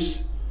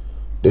service.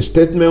 The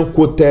statement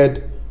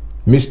quoted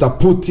Mr.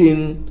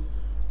 Putin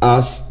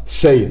as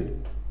saying,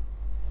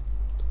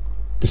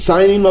 the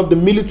signing of the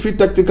military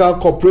tactical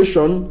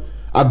cooperation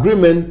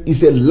agreement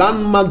is a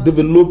landmark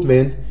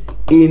development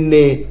in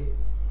a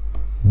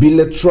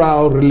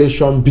bilateral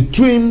relation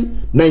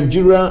between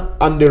Nigeria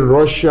and the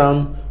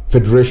Russian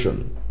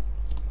Federation.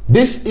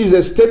 This is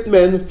a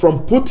statement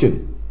from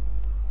Putin.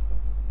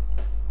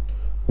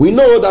 We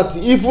know that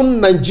even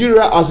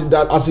Nigeria,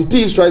 as it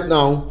is right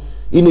now,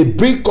 in a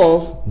brink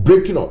of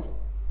breaking up,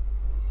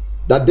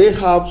 that they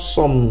have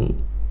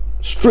some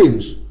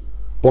streams,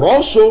 but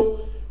also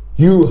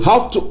you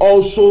have to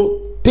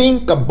also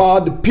think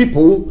about the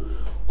people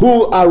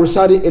who are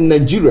residing in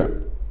Nigeria.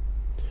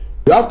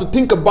 You have to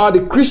think about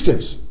the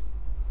Christians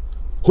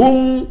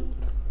whom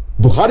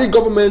Buhari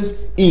government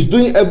is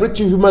doing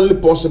everything humanly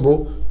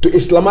possible to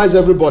Islamize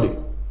everybody.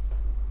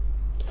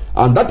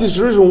 And that is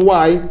the reason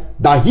why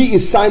that he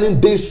is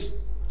signing this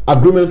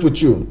agreement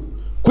with you,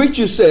 which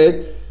you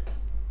said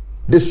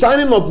the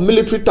signing of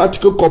military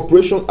tactical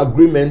cooperation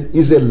agreement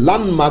is a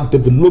landmark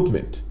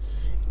development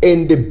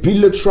in the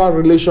bilateral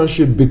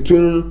relationship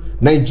between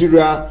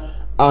Nigeria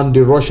and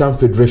the Russian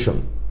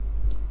Federation.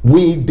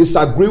 We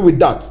disagree with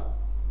that.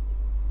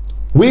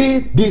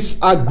 We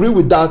disagree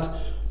with that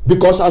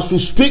because as we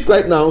speak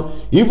right now,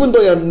 even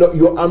though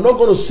you are not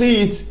going to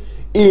see it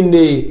in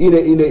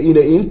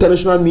the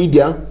international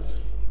media,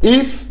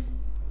 if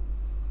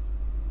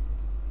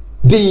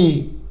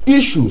the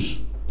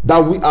issues that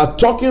we are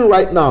talking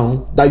right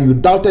now, that you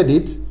doubted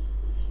it,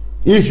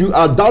 if you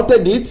are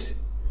doubted it,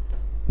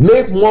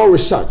 make more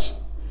research.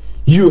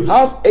 You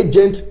have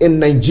agents in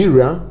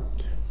Nigeria,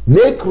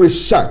 make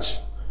research,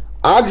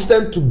 ask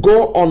them to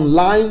go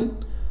online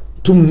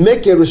to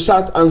make a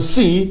research and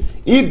see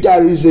if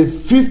there is a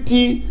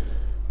 50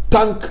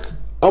 tank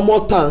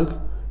armor tank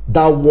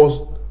that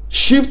was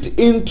shipped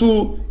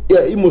into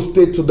Imo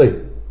State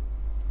today.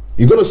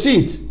 You're going to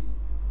see it.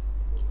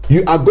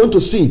 You are going to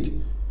see it.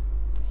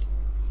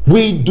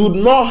 We do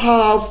not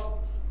have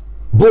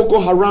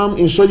Boko Haram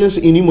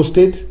insurgency in Imo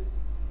State.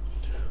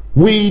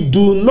 We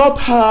do not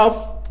have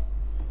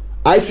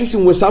ISIS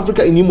in West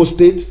Africa in Imo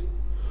State.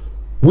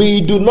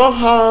 We do not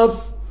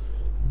have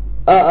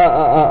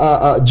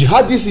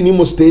jihadists in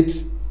Imo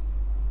State.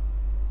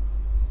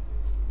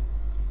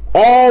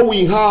 All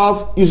we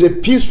have is a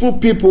peaceful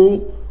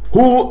people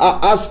who are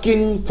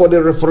asking for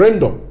the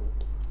referendum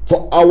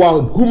for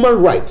our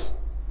human right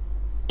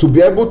to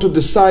be able to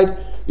decide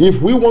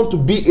if we want to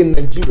be in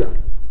Nigeria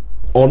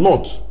or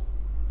not.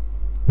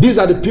 These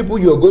are the people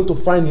you are going to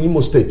find in Imo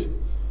State.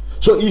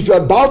 So if you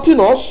are doubting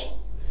us,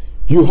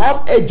 you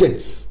have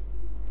agents,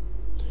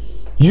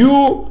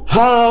 you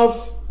have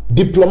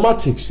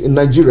diplomatics in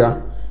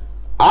Nigeria,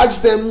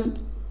 ask them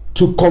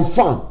to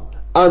confirm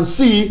and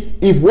see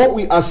if what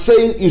we are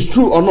saying is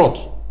true or not.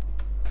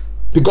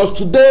 Because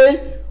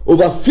today,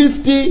 over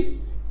 50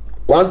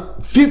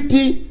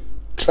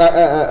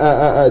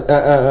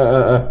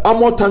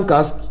 armor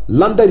tankers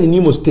landed in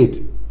Imo State.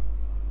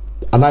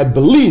 And I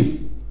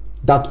believe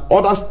that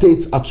other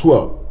states as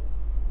well.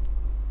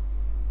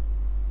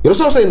 You know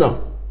what I'm saying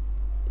now?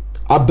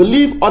 I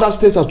believe other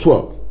states as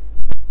well.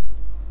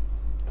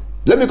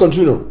 Let me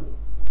continue.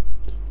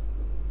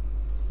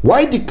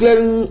 Why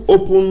declaring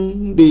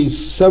open the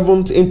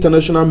 7th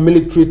International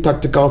Military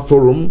Tactical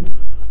Forum,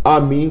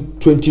 Army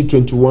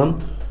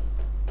 2021,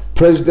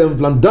 President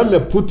Vladimir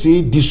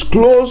Putin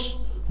disclosed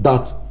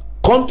that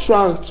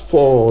contracts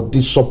for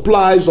the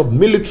supplies of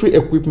military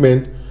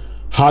equipment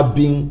have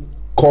been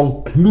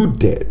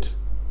concluded.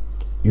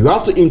 You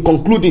have to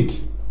conclude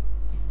it.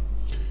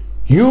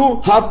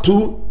 You have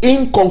to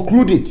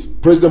conclude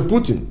it, President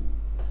Putin.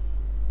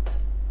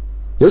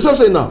 You know what I'm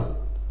saying now?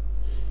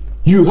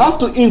 You have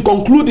to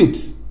conclude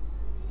it.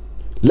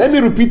 Let me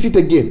repeat it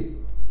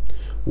again.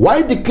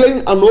 Why declaring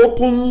an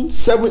open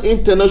 7th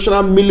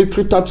International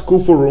Military Tactical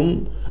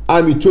Forum,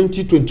 Army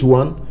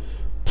 2021,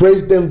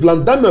 President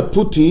Vladimir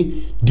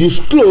Putin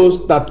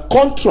disclosed that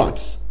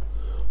contracts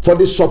for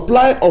the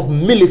supply of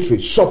military,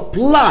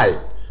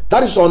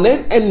 that is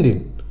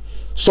unending,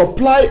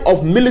 supply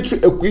of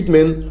military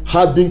equipment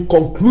has been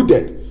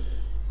concluded.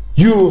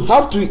 You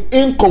have to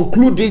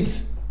conclude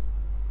it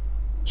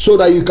so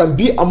that you can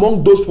be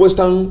among those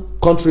Western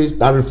countries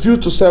that refuse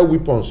to sell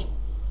weapons,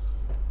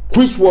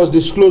 which was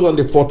disclosed on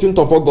the 14th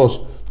of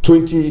August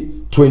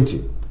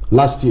 2020,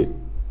 last year.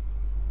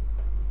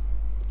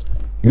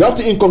 You have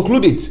to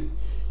conclude it.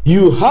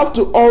 You have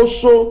to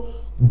also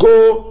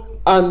go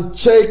and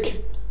check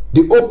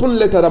the open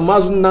letter that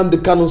Mazi Nnamdi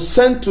Kanu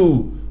sent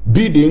to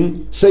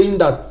bidding, saying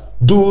that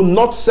do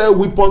not sell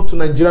weapons to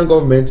Nigerian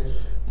government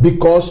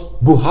because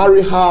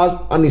Buhari has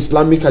an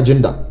Islamic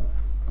agenda.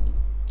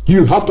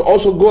 You have to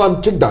also go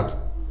and check that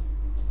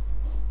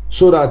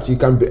so that you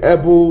can be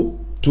able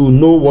to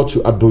know what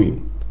you are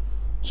doing,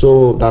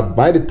 so that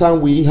by the time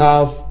we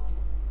have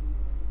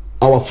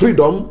our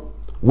freedom,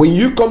 when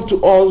you come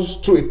to us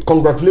to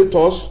congratulate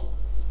us,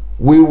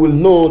 we will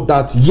know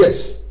that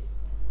yes,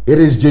 it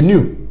is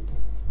genuine.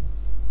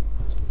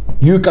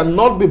 You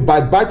cannot be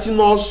backbiting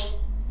us,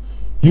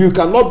 you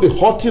cannot be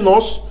hurting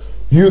us,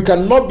 you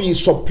cannot be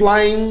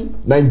supplying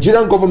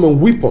Nigerian government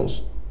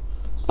weapons,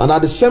 and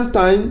at the same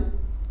time,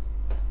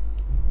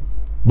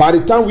 by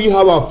the time we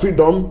have our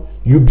freedom,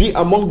 you be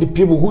among the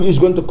people who is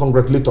going to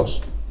congratulate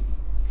us.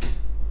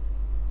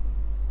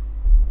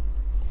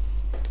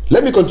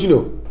 Let me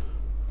continue.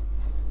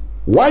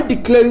 Why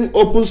declaring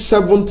open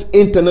 7th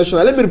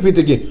International? Let me repeat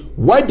again.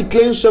 Why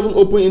declaring 7th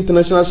Open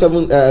International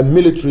 7th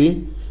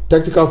Military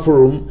Tactical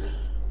Forum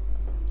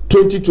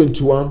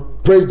 2021?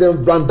 President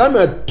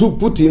Vladimir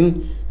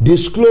Putin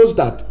disclosed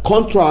that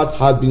contracts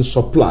have been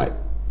supplied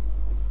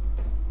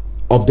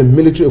of the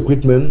military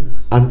equipment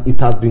and it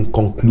has been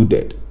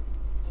concluded.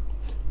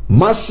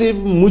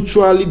 Massive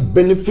mutually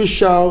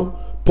beneficial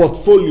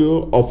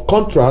portfolio of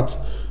contracts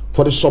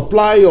for the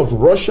supply of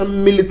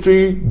Russian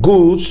military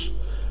goods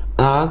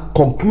are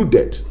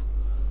concluded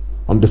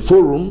on the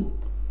forum,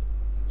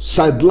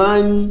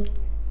 sidelined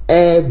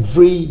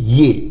every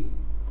year.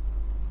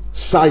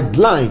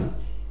 Sideline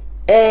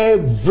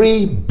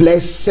every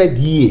blessed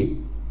year.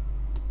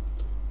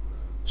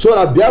 So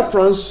that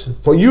Biafrans,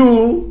 for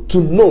you to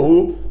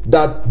know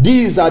that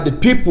these are the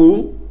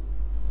people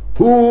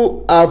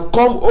who have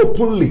come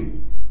openly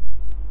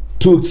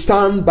to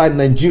stand by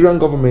Nigerian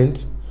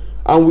government,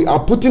 and we are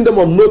putting them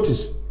on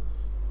notice.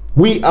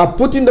 We are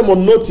putting them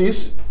on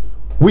notice.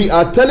 We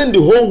are telling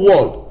the whole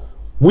world.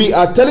 We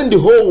are telling the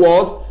whole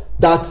world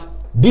that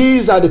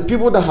these are the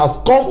people that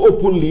have come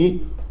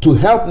openly to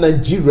help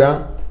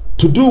Nigeria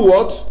to do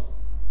what?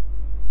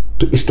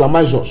 To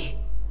Islamize us.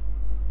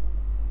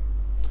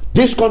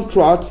 This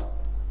contract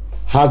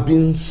has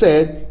been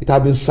said, it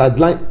has been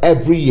sidelined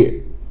every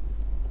year,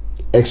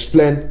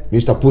 explained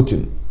Mr.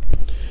 Putin.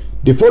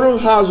 The forum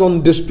has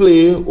on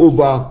display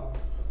over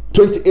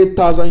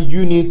 28,000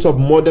 units of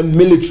modern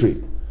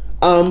military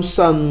arms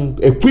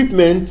and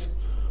equipment,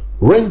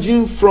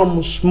 ranging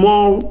from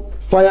small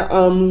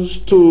firearms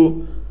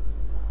to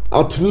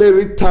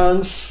artillery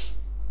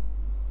tanks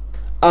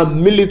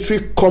and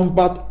military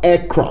combat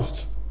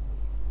aircraft.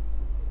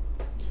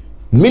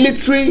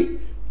 Military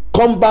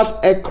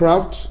combat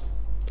aircraft,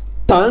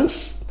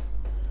 tanks,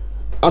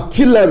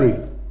 artillery,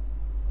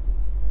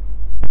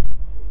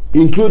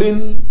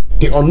 including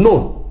the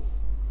unknown.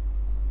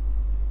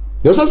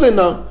 You're also saying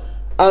now,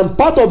 and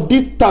part of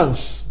these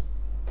tanks,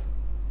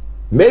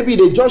 maybe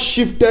they just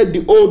shifted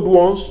the old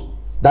ones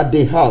that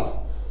they have,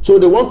 so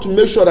they want to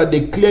make sure that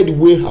they clear the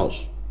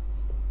warehouse.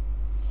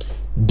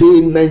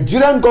 The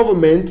Nigerian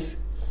government,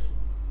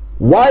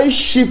 why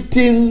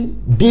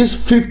shifting these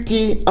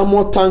 50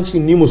 armor tanks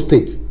in Imo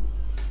State?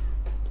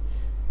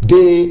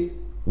 They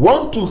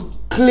want to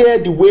clear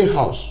the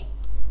warehouse.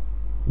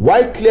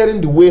 Why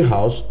clearing the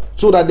warehouse?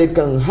 So that they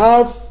can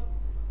have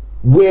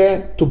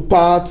where to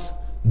park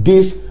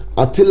these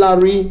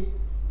artillery,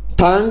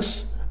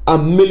 tanks,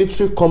 and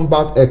military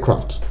combat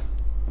aircraft.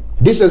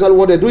 This is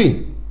what they're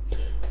doing.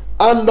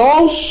 And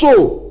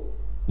also,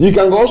 you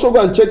can also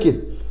go and check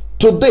it.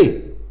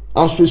 Today,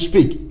 as we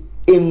speak,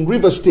 in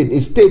River State, a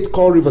state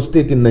called River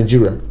State in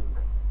Nigeria,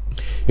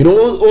 in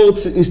old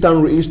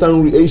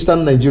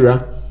eastern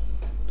Nigeria,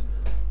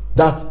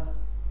 that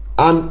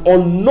an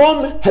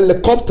unknown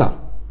helicopter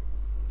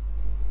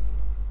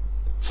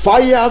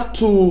fired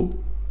to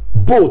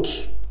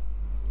boats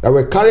that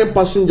were carrying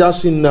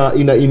passengers in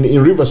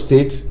River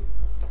State,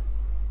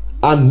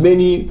 and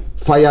many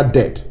fired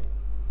dead.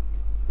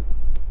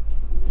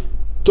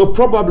 So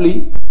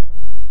probably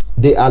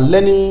they are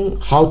learning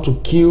how to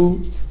kill,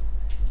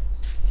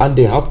 and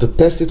they have to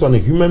test it on a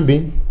human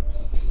being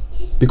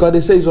because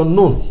they say it's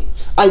unknown.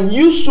 And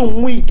Yusuf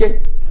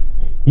Wike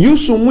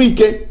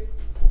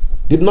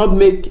did not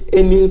make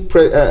any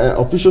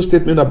official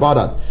statement about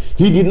that.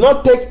 He did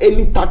not take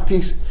any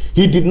tactics.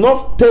 He did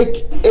not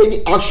take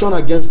any action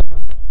against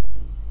that.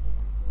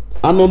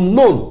 An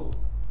unknown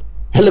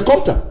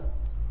helicopter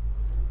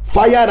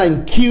fired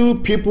and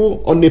killed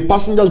people on a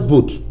passenger's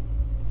boat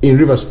in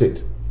River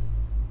State.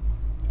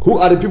 Who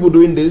are the people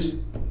doing this?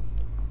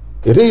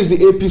 It is the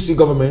APC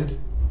government.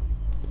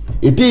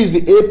 It is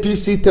the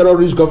APC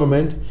terrorist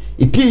government.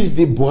 It is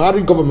the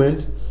Buhari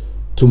government,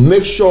 to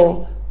make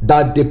sure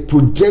that they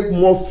project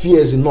more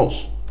fears in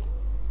us.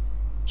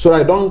 So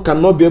I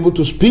cannot be able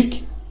to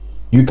speak.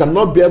 You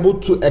cannot be able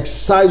to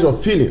exercise your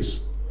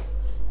feelings.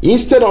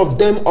 Instead of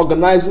them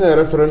organizing a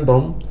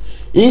referendum,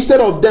 instead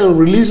of them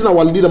releasing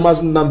our leader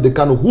Mazi Nnamdi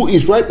Kanu, who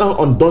is right now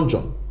on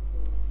dungeon,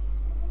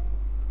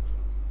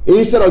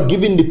 instead of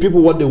giving the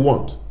people what they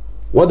want,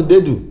 what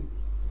do?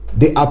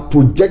 They are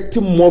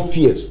projecting more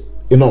fears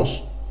in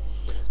us.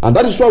 And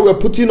that is why we're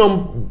putting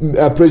on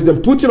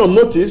President Putin on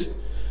notice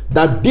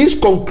that this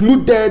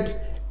concluded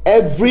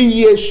every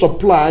year's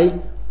supply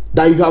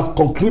that you have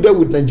concluded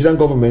with Nigerian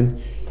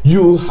government,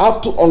 you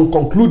have to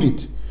unconclude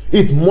it.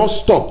 It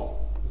must stop.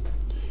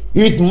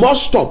 It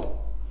must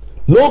stop.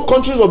 No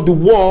countries of the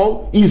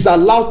world is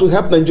allowed to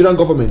help Nigerian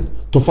government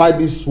to fight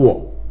this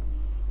war.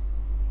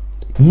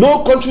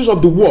 No countries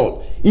of the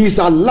world is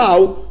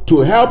allowed to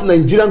help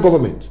Nigerian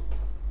government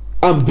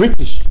and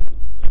British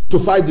to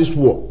fight this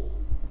war.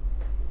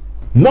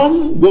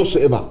 None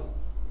whatsoever.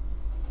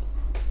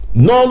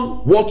 None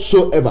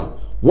whatsoever.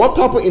 What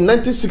happened in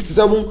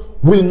 1967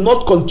 will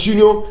not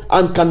continue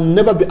and can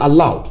never be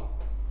allowed.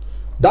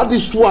 That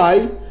is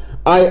why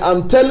I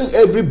am telling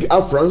every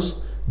Biafrans,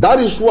 that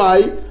is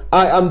why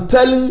I am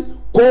telling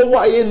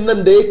kowa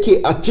nande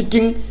yake a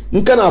cikin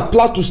nkana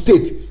Plateau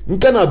State,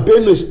 nkana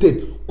Benue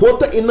State,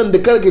 kota inan da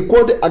karke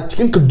kota a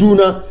cikin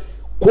Kaduna,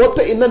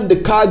 kota inan da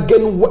ka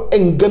gan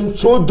wa'angan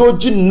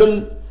sojojin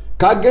nan,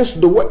 ka gan su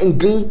da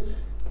wa'angan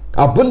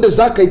abinda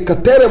zaka yi ka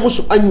tere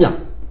musu anya.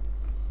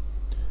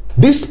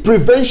 This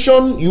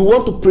prevention, you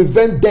want to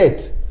prevent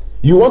death,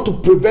 you want to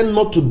prevent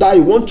not to die,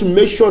 you want to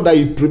make sure that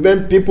you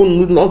prevent people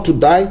not to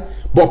die,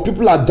 but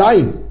people are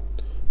dying.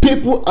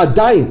 People are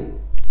dying.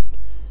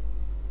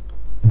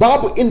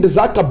 Babu inda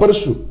zaka bar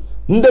su,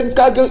 ndan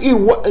ka gan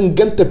irin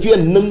wa'angan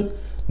tafiyan nan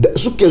da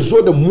suke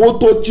zo da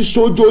motoci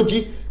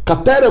sojoji, ka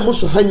tare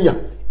musu hanya,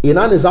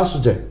 ina ne za su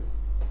je?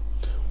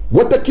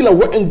 Watakila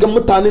wa'angan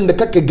mutanen da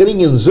kake ganin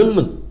yanzu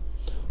nan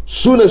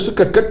su ne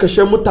suka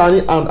kakkashe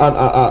mutane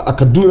a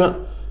Kaduna,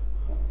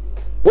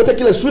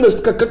 watakila su ne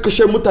suka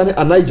kakkashe mutane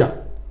a Niger,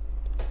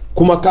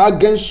 kuma ka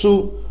gan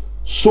su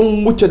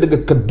sun wuce daga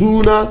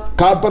Kaduna,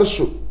 ka bar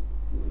su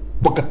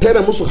baka tare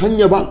musu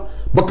hanya ba,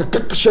 baka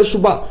kakkashe su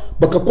ba,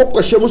 baka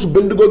kwakwashe musu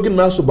bindigogin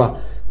nasu ba,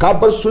 ka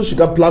bar sun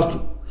shiga Plateau.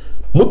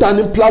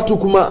 Mutanen Plateau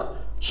kuma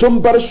sun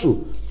bar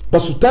su ba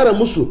su tare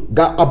musu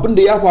ga abin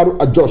da ya faru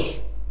a Jos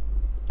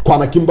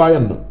kwanakin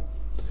bayan nan,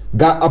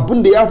 ga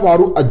abin da ya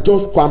faru a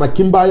Jos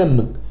kwanakin bayan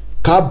nan,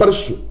 ka bar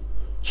su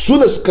su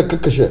ne suka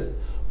kakkashe.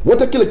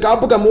 Watakila ka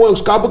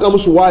buga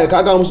musu waya,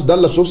 ka ga musu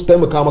dalla so su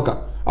taimaka maka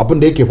abin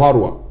da yake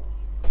faruwa,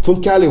 sun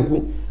kyale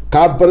ku,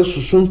 ka bar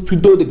su sun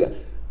fito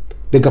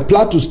daga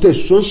Plateau State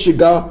sun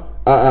shiga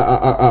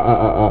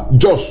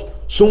Jos,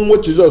 sun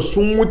wuce Jos,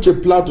 sun wuce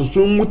Plateau,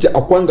 sun wuce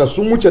Akwanga,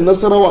 sun wuce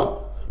Nasarawa,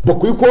 ba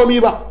ku yi komi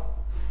ba.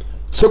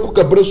 Sai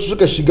kuka bar su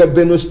suka shiga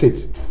Benue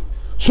State,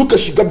 suka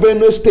shiga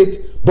Benue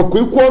State, ba ku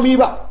yi komi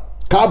ba.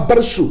 Ka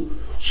bar su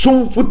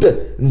sun fita,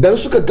 dan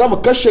suka gama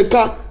kashe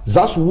ka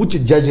za su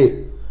wuce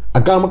jaje a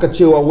ga maka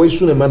cewa wai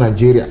su ne ma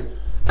Nigeria,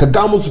 ka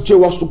ga musu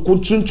cewa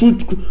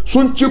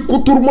sun ci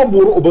kuturma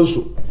buru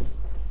ubansu.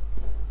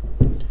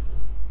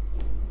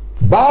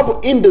 Babu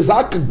inda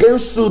za ka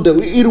gansu da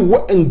irin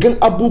wa'angan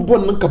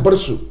abubuwan nan ka bar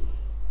su.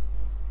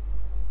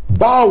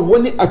 Ba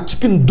wani a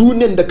cikin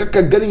duniyan da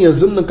kaka gani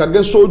yanzu nan ka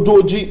gan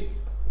sojoji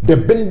da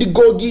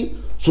bindigogi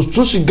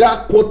su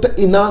shiga ko ta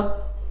ina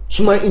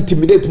suna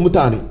intimidate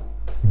mutane.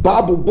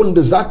 Babu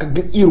wanda za ka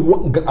ga irin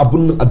wa'angan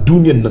abun nan a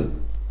duniyan nan.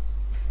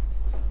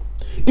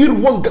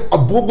 Irin wa'angan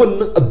abubuwan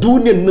nan a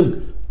duniyan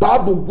nan,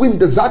 babu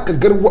wanda za ka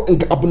ga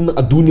wa'angan abun nan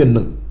a duniyan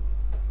nan.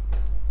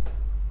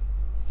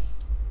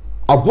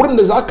 A wurin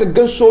da za ka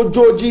gan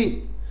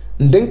sojoji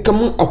idan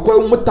kaman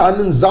akwai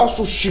mutanen za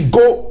su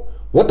shigo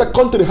wata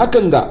country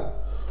hakan ga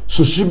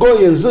su shigo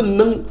yanzu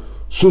nan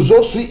su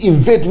zo su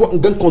invade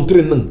wa'angan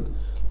country nan,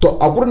 to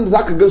a gurin da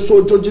zaka ga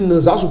sojojin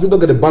nan za su fito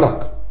daga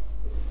barak.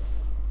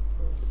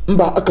 In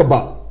ba aka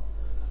ba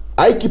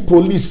aiki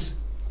police,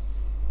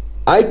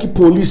 aiki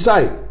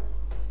polisai,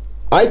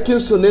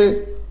 aikinsu ne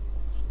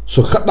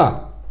su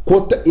hada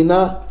ko ta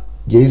ina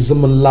ya yi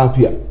zaman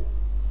lafiya.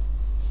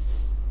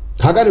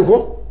 Ka gane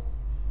ko?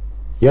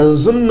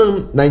 Yanzu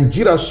nan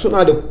Nigeria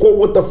suna da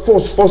kowata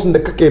force da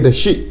kake da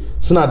shi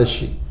suna da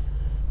shi,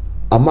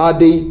 amma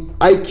dai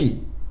aiki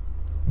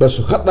ba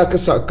su hada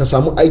ka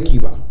samu aiki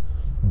ba.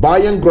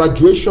 Bayan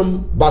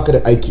graduation baka da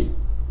aiki,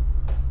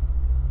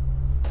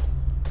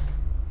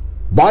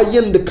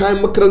 bayan da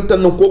kayan makarantar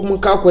nan ko kuma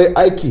ka koyi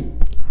aiki,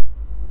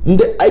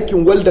 inda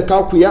aikin welda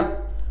ka kuya,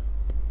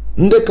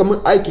 inda kamar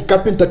aiki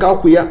kafinta ka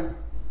kuya,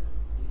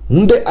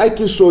 inda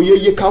aikin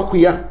soyayye ka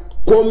kuya,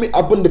 komi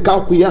abin da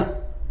ka kuya,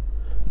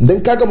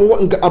 dan ka gama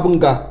wa'anga abin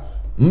ga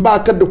in ba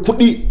ka da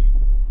kuɗi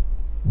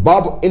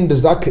babu inda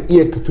za ka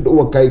iya ka fi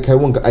ɗauwa kai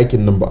wanga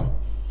aikin nan ba.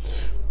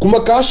 Kuma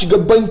ka shiga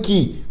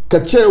banki ka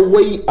ce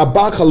wai a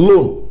baka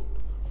loan,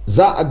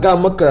 za a ga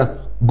maka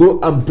go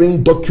and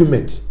bring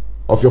document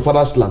of your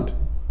father's land.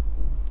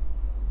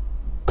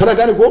 Kana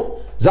gane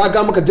ko? Za a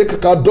ga maka je ka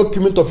kawo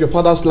document of your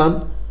father's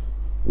land,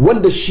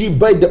 wanda shi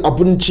bai da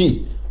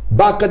abinci,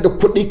 baka da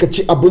kuɗi ka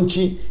ci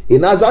abinci,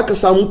 ina za ka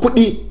samu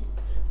kuɗi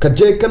ka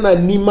je kana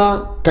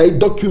nima ka yi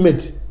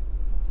document.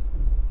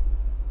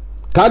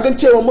 Ka gan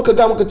cewa muka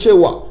ga maka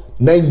cewa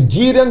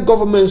Nigerian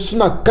government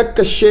suna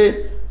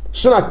kakkashe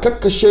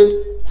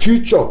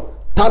future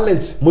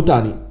talent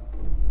mutane.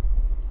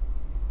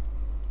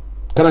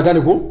 Kana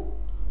gane ko?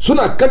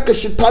 Suna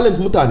kakkashe talent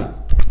mutane,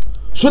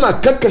 suna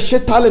kakkashe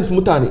talent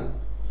mutane.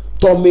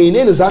 To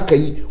menene za ka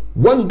yi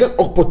wangan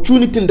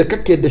opportunity da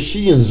kake da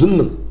shi yanzu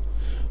nan,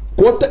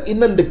 ko ta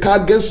inan da ka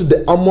gansu da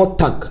ammo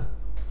tank,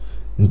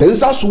 dan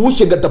za su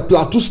wuce ga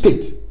Plateau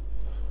State,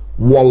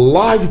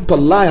 wallahi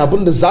tallahi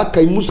abinda za ka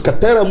yi musu ka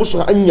tara musu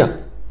hanya,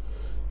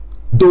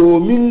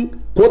 domin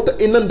ko ta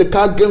inan da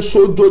ka gan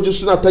sojoji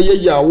suna ta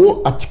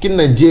yayyawo a cikin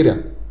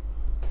Nigeria,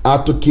 a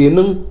to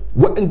kenan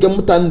waɗannan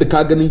mutanen da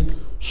ka gani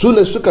su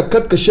ne suka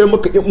kakkashe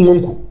maka ƴan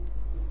uwanku,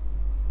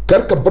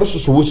 kar ka bar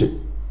su wuce,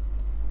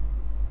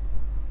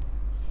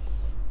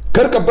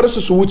 kar ka bar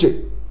su wuce.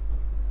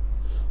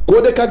 Ko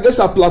dai ka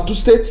gansu a Plateau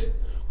State,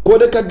 ko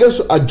dai ka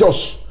gansu a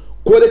Jos,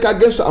 ko dai ka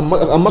gansu a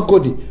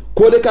Makodi,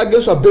 ko dai ka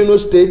gansu a Benue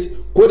State,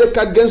 ko dai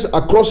ka gansu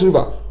a Cross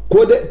River,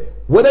 ko dai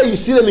whether you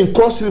see them in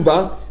Cross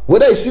River,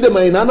 whether you see them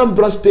in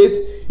Anambra State,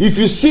 if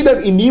you see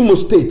them in Imo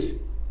State,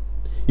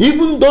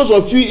 even those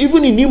of you,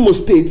 even in Imo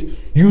State,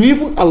 you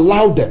even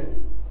allow them.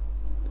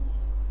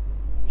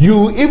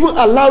 You even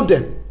allow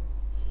them.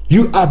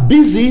 You are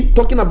busy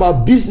talking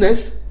about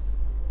business.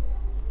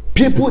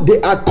 People, they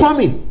are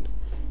coming.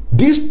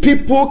 These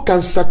people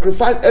can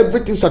sacrifice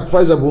everything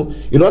sacrificable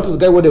in order to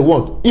get what they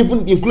want,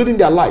 even including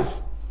their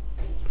life.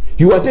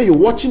 You are there, you're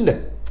watching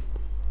them.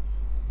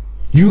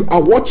 You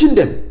are watching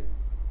them.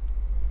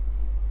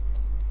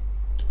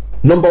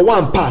 Number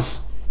one,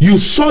 pass. You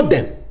saw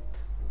them.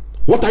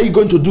 What are you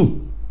going to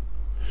do?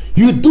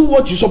 You do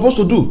what you're supposed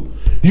to do.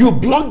 You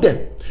block them.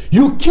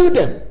 You kill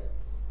them.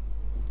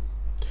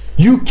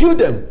 You kill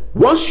them.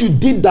 Once you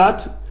did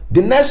that,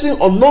 the next thing,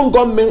 unknown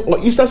gunmen or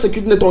Eastern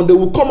Security Network, they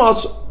will come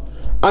out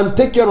and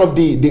take care of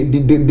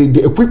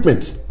the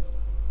equipment.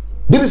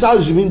 This is how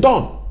it's been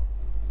done.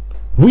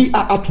 We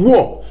are at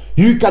war.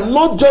 You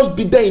cannot just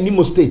be there in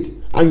Imo State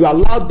and you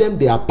allow them.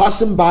 They are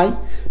passing by.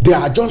 They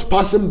are just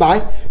passing by.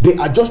 They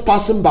are just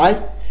passing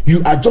by.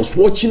 You are just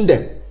watching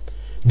them.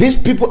 These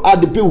people are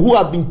the people who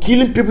have been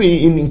killing people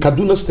in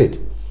Kaduna State.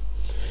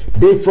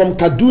 They from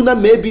Kaduna,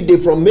 maybe they're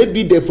from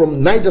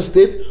Niger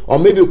State, or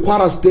maybe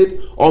Kwara State,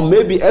 or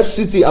maybe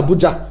FCT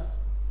Abuja,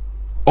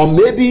 or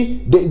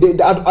maybe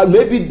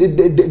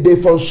they're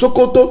from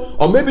Sokoto,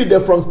 or maybe they're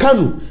from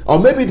Kanu, or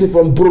maybe they're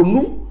from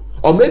Borno,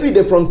 or maybe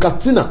they're from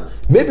Katsina,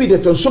 maybe they're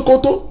from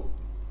Sokoto,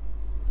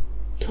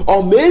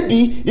 or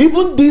maybe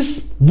even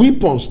these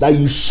weapons that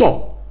you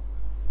saw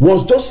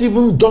was just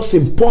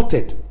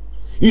imported.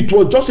 It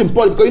was just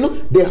imported because you know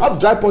they have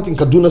dry port in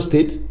Kaduna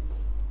State.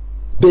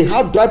 They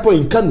have dry port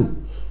in Kanu.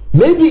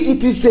 Maybe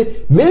it is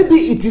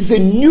a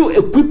new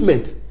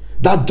equipment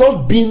that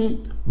just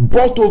been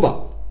brought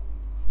over.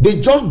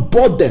 They just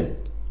bought them.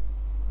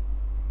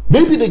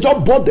 Maybe they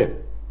just bought them,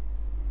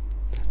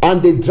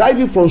 and they drive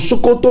it from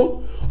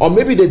Sokoto, or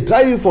maybe they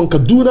drive it from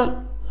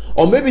Kaduna,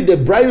 or maybe they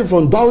drive it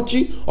from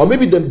Bauchi, or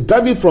maybe they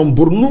drive it from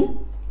Borno,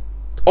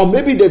 or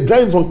maybe they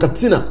drive it from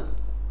Katsina,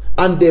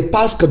 and they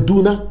pass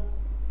Kaduna,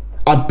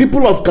 and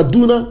people of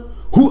Kaduna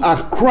who are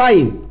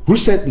crying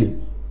recently,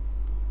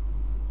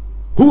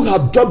 who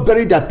have just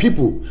buried their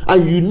people,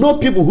 and you know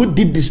people who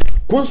did this.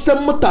 Kun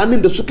san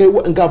mutanen da suka yi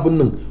wa'anga abin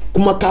nan,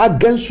 kuma ka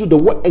gansu da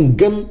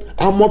wa'angan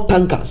armor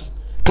tankers,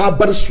 ka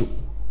bar su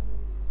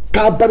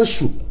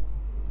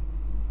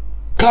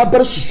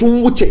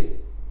sun wuce.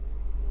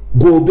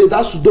 Gobe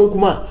za su don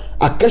kuma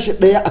a kashe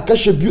ɗaya, a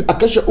kashe biyu, a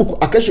kashe uku,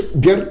 a kashe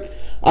biyar,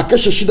 a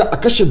kashe shida, a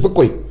kashe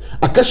bakwai,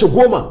 a kashe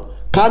goma,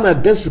 kana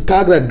gansu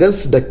kaga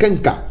gansu da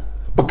kanka,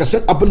 baka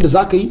san abin da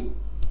zaka yi,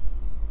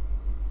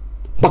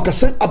 baka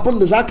san abin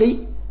da zaka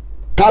yi,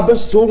 ka bar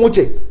su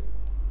wuce.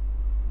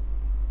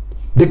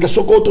 Daga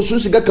Sokoto sun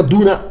shiga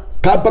Kaduna,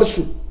 ka bar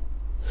su.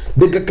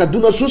 Daga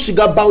Kaduna sun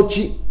shiga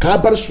Bauchi, ka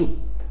bar su.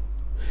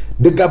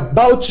 Daga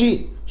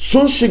Bauchi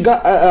sun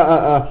shiga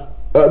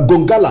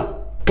Gongala,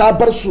 ka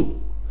bar su.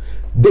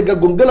 Daga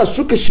Gongala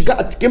suka shiga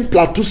a cikin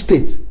Plateau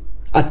State.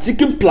 A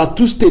cikin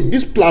Plateau State,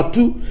 this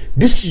Plateau,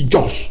 this is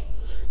Jos.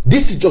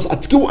 This is Jos. A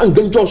cikin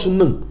wa'angan Jos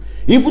nan.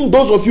 Even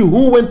those of you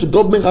who went to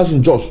government house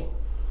in Jos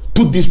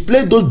to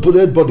display those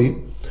dead body,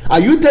 are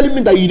you telling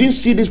me that you didn't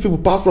see these people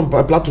pass from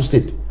Plateau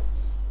State?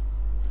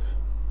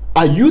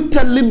 Are you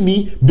telling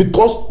me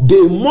because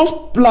they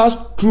must pass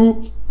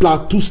through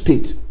Plateau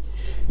State?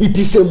 It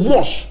is a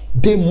must.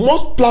 They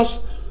must pass.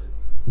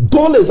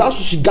 Dole za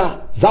su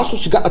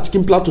shiga a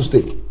cikin Plateau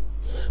State.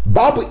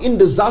 Babu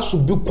inda za su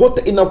bi ko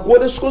ta ina ko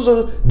da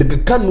Sokoto daga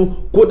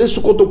Kanu ko da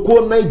Sokoto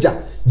ko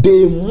Niger.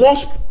 They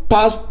must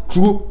pass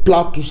through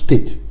Plateau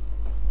State.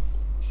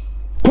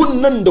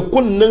 Kunnan da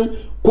kunnan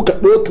kuka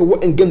ɗauke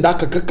wa'angan da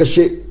aka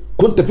kakkashe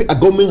kun tafi a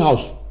government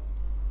house.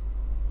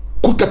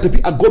 Kuka tafi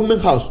a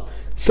government house.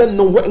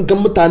 Sannan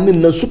wa'angan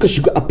mutanen nan suka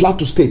shiga a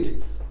Plateau State.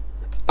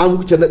 An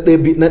wuce na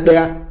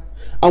ɗaya,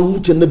 an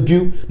wuce na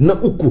biyu, na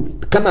uku,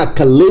 kana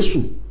kalle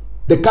su.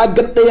 Da ka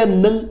gan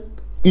ɗayan nan,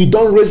 you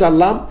don't raise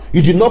alarm,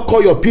 you did not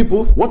call your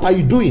people. What are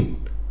you doing?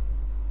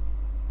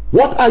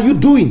 What are you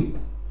doing?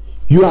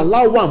 You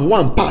allow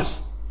one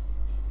pass.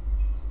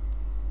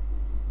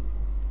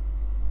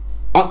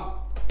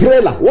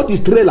 Trailer, what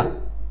is trailer?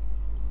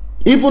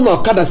 Even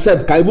Okada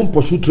self can even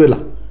pursue trailer.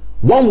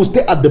 One will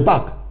stay at the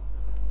back.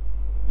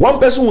 One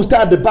person will stay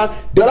at the back,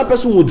 the other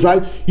person will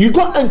drive. You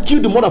go and kill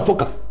the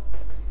motherfucker.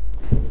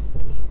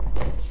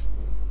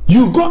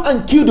 You go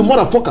and kill the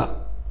motherfucker.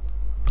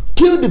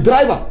 Kill the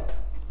driver.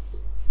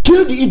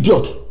 Kill the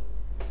idiot.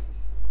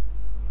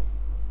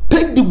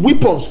 Take the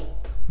weapons.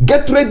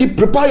 Get ready.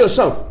 Prepare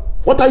yourself.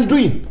 What are you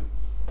doing?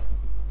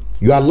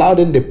 You allow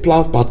them to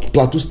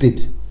Plateau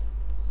State.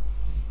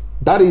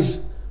 That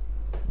is,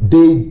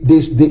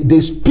 they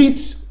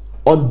spit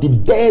on the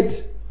dead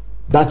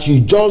that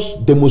you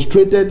just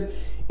demonstrated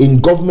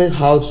in government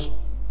house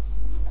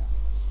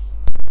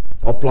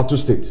of Plateau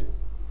State.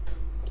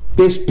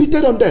 They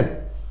spitted on them.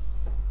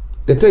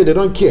 They tell you they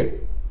don't care.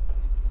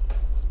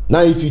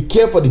 Now, if you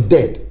care for the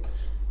dead,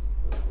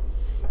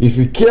 if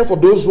you care for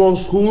those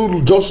ones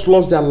who just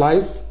lost their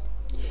life,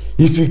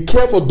 if you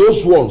care for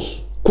those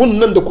ones,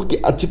 kunnan da kuke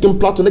a cikin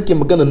Plateau nake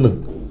magana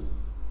nan,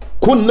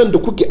 kunnan da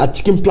kuke a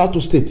cikin Plateau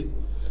State,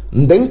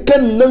 dan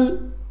kan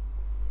nan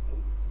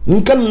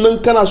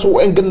kana so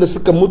wa'angan da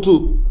suka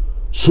mutu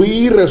su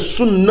yi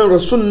rasun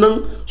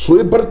nan su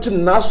yi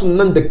barcin nasu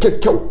nan da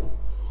kyakkyau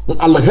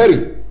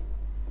alheri.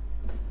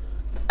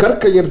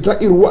 Karka yarda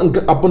irin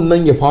wa'angan abun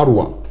nan ya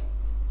faruwa.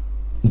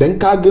 Dan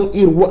ka gan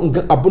irin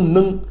wa'angan abun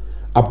nan,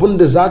 abun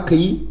da za ka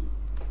yi,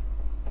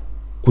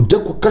 ku je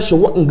ku kashe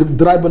wa'angan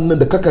driver nan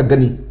da kaka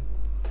gani.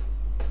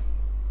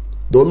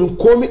 Domin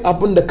komai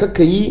abun da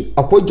kaka yi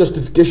akwai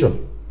justification.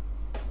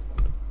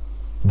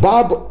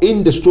 Babu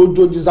inda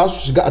sojoji za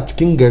su shiga a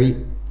cikin gari,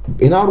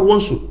 ina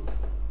ruwansu.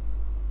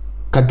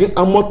 Ka gan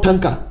ammo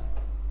tanka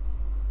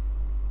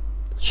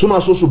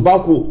suna so su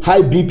baku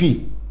high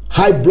BP,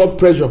 high blood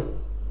pressure.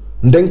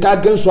 Dan ka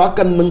gan su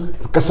hakan nan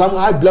ka samu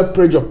high blood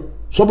pressure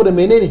saboda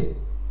menene?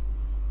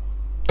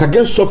 Ka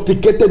gan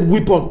sophisticated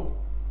weapon.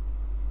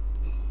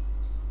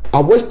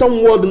 A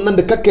western world nan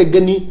da kake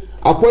gani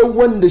akwai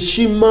wanda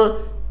shi ma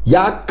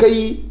ya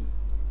kai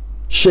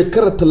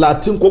shekara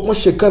 30 ko kuma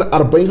shekara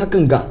 40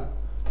 hakan ga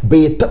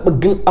bai taba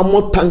gan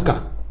ammo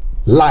tanka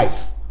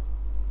live.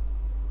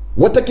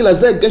 Watakila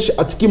zai gan shi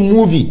a cikin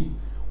movie,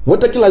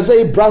 watakila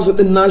zai browser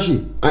din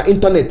nashi a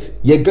internet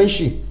ya gan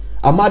shi,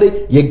 amma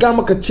dai ya ga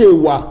maka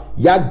cewa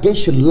ya gan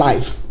shi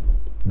live,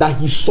 that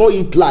he saw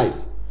it live.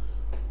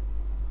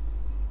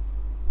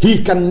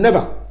 He can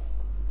never.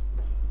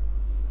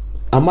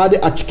 Amma dai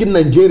a cikin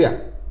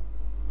Nigeria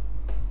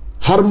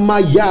har ma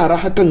yara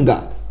hakan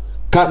ga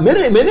ka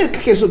mene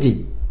kake so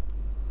ki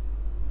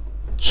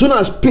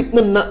suna speak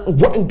nan na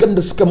wa'angan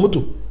da suka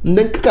mutu,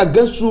 dan kaka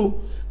gansu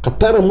ka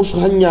tare musu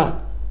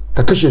hanya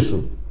ka kashe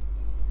su.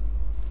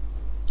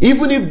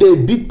 Even if they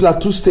beat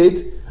Plateau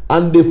State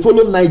and they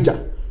follow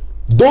Niger,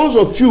 those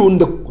of you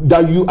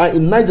that you are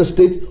in Niger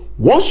State,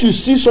 once you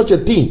see such a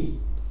thing,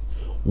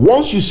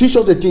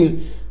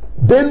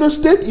 Benue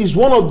State is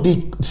one of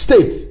the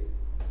states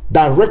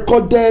that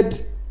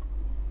recorded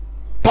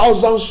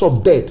thousands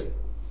of dead,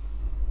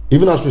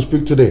 even as we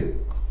speak today.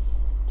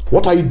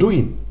 What are you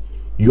doing?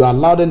 You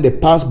allow them to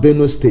pass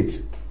Benue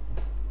State,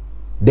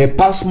 they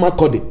pass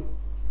Makodi,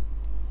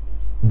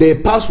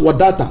 they pass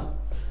Wadata,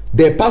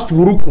 they pass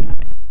Wurukum,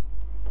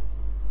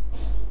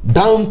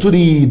 down to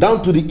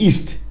the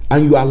east,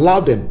 and you allow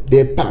them,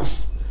 they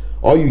pass.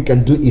 All you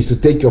can do is to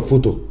take your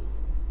photo.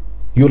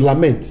 You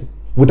lament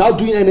without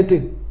doing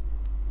anything,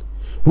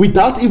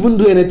 without even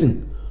doing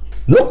anything.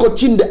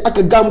 Lokacin da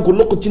aka ga muku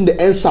lokacin da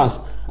ƴan SARS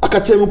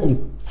Akachemuku,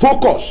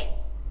 focus.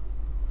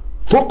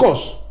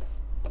 Focus.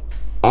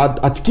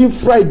 At King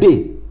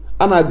Friday,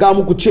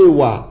 Anagamuku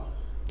Chewa.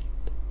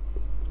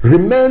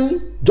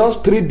 Remain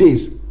just 3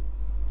 days.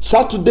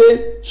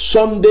 Saturday,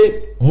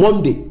 Sunday,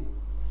 Monday.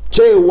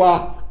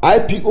 Chewa,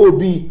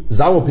 IPOB,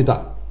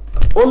 Zamopita.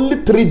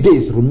 Only 3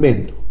 days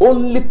remain.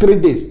 Only 3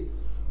 days.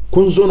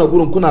 Kunzona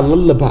gurun kuna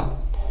lullaby.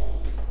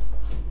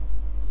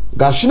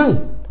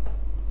 Gashinan.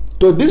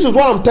 So this is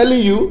what I'm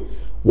telling you.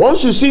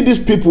 Once you see these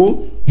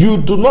people, you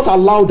do not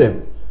allow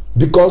them,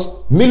 because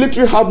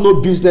military have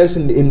no business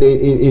in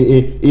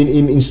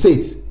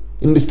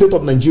the state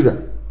of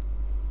Nigeria.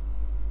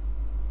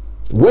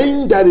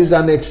 When there is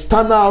an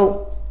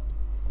external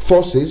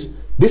forces,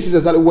 this is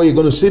exactly where you're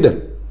going to see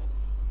them.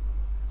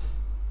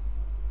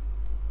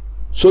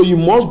 So you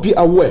must be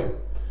aware,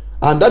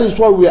 and that is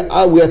why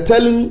we are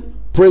telling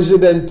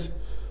President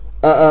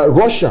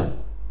Russia,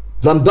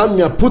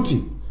 Vladimir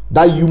Putin,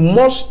 that you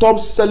must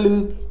stop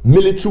selling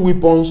military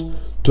weapons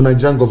to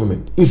Nigerian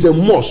government. It's a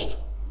must.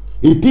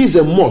 It is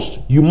a must.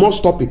 You must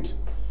stop it.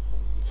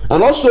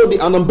 And also the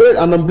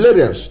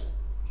Anamblerians,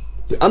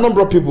 the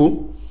Anambra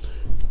people,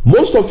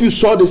 most of you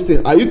saw this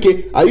thing. Are you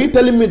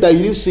telling me that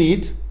you didn't see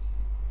it?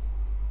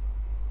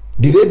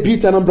 Did they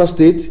beat Anambra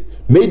State?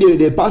 Maybe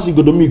they passed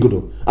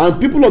Igodomigodo. And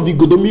people of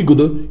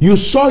Igodomigodo, you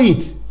saw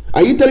it.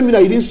 Are you telling me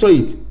that you didn't saw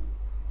it?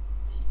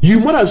 You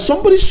might have,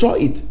 somebody saw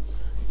it.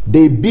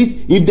 They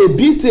beat, if they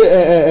beat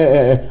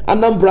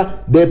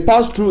Anambra, they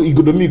passed through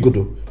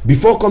Igodomigodo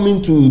before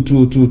coming to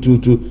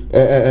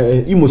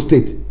Imo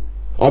State.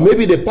 Or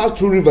maybe they passed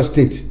through River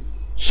State.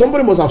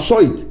 Somebody must have saw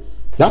it.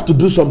 You have to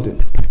do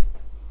something.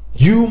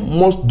 You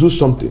must do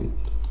something.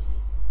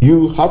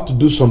 You have to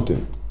do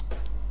something.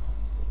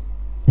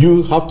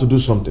 You have to do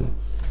something.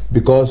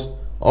 Because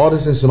all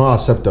this is not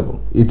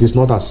acceptable. It is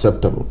not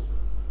acceptable.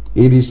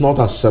 It is not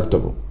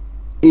acceptable.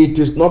 It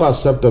is not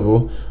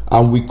acceptable,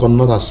 and we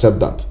cannot accept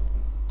that.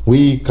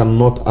 We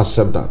cannot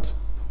accept that.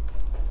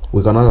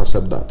 We cannot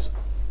accept that.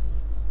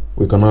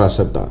 We cannot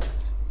accept that.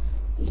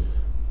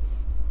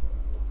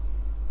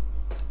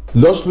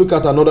 Let's look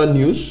at another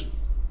news.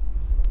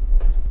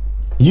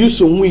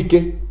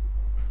 Yusumwike,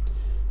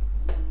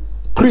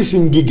 Chris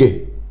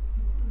Ngige,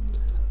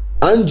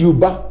 and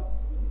Yuba,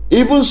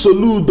 even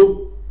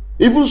Soludo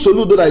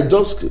that I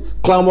just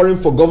clamoring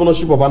for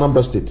governorship of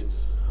Anambra State.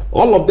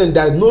 All of them,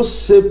 there is no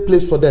safe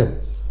place for them.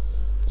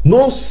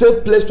 No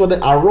safe place for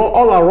them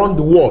all around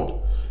the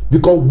world,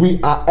 because we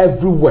are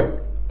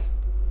everywhere.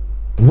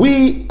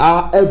 We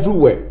are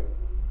everywhere.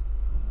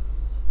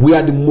 We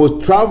are the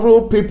most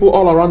traveled people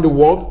all around the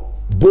world,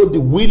 both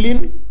the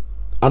willing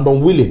and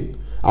unwilling.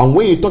 And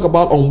when you talk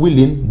about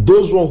unwilling,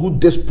 those ones who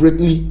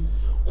desperately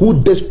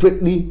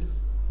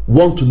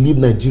want to leave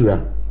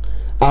Nigeria,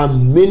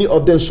 and many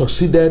of them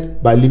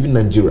succeeded by leaving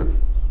Nigeria.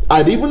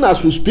 And even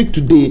as we speak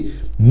today,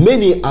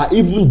 many are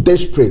even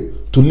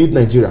desperate to leave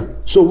Nigeria.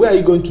 So where are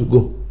you going to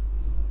go?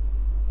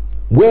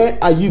 Where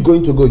are you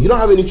going to go? You don't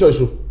have any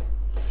choice.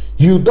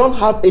 You don't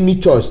have any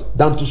choice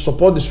than to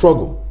support the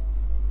struggle.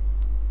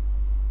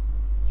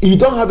 You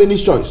don't have any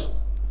choice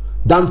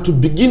than to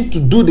begin to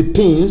do the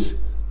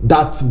things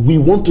that we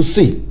want to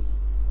see.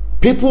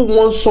 People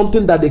want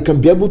something that they can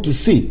be able to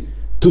see,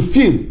 to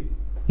feel.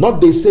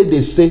 Not they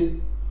say,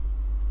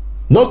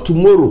 not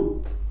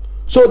tomorrow.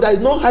 So there is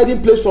no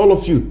hiding place for all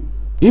of you.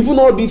 Even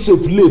all these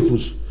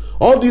lefus,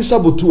 all these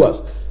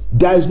saboteurs,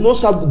 there is no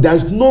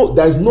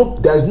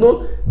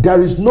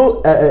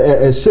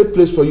safe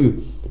place for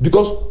you,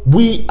 because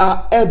we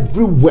are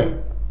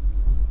everywhere.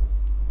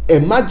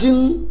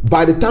 Imagine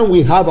by the time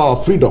we have our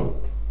freedom,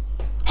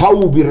 how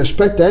we'll be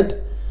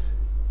respected.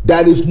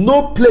 There is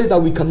no place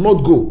that we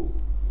cannot go.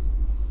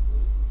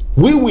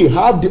 We will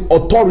have the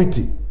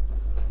authority.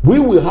 We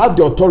will have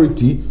the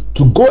authority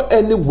to go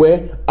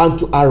anywhere and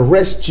to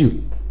arrest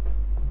you.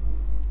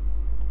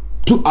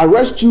 To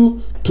arrest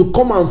you, to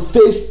come and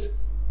face,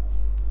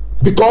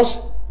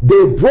 because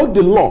they broke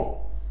the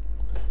law.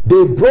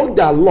 They broke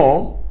their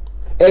law,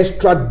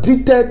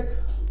 extradited,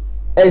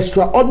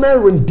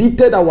 extraordinarily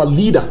indicted our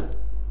leader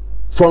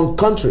from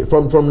country,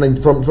 from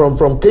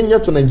Kenya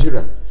to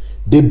Nigeria.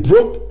 They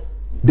broke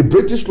the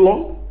British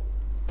law.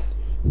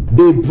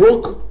 They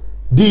broke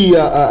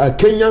the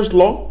Kenyan's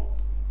law.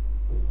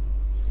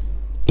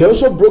 They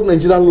also broke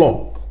Nigerian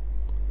law.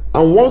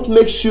 And what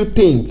makes you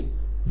think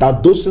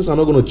that those things are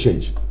not going to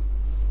change?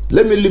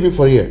 Let me leave it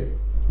for here.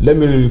 Let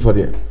me leave it for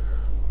here.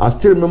 I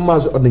still remember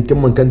as on the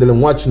Keman Kendall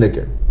watching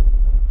again,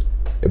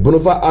 a bona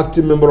fide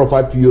active member of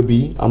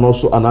IPOB and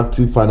also an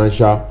active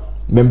financial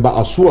member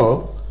as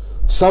well,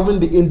 serving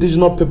the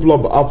indigenous people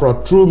of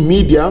Biafra through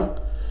media,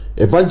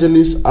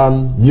 evangelists,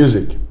 and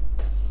music.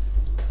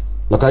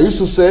 Like I used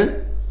to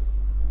say,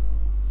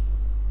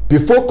 be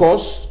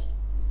focused,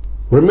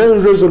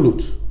 remain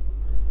resolute,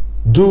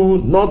 do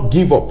not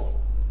give up.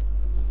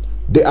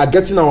 They are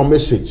getting our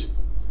message.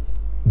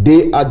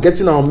 They are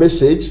getting our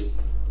message,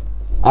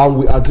 and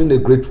we are doing a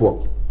great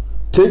work.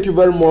 Thank you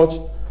very much,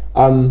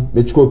 and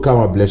may God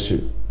come and bless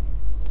you.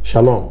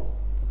 Shalom.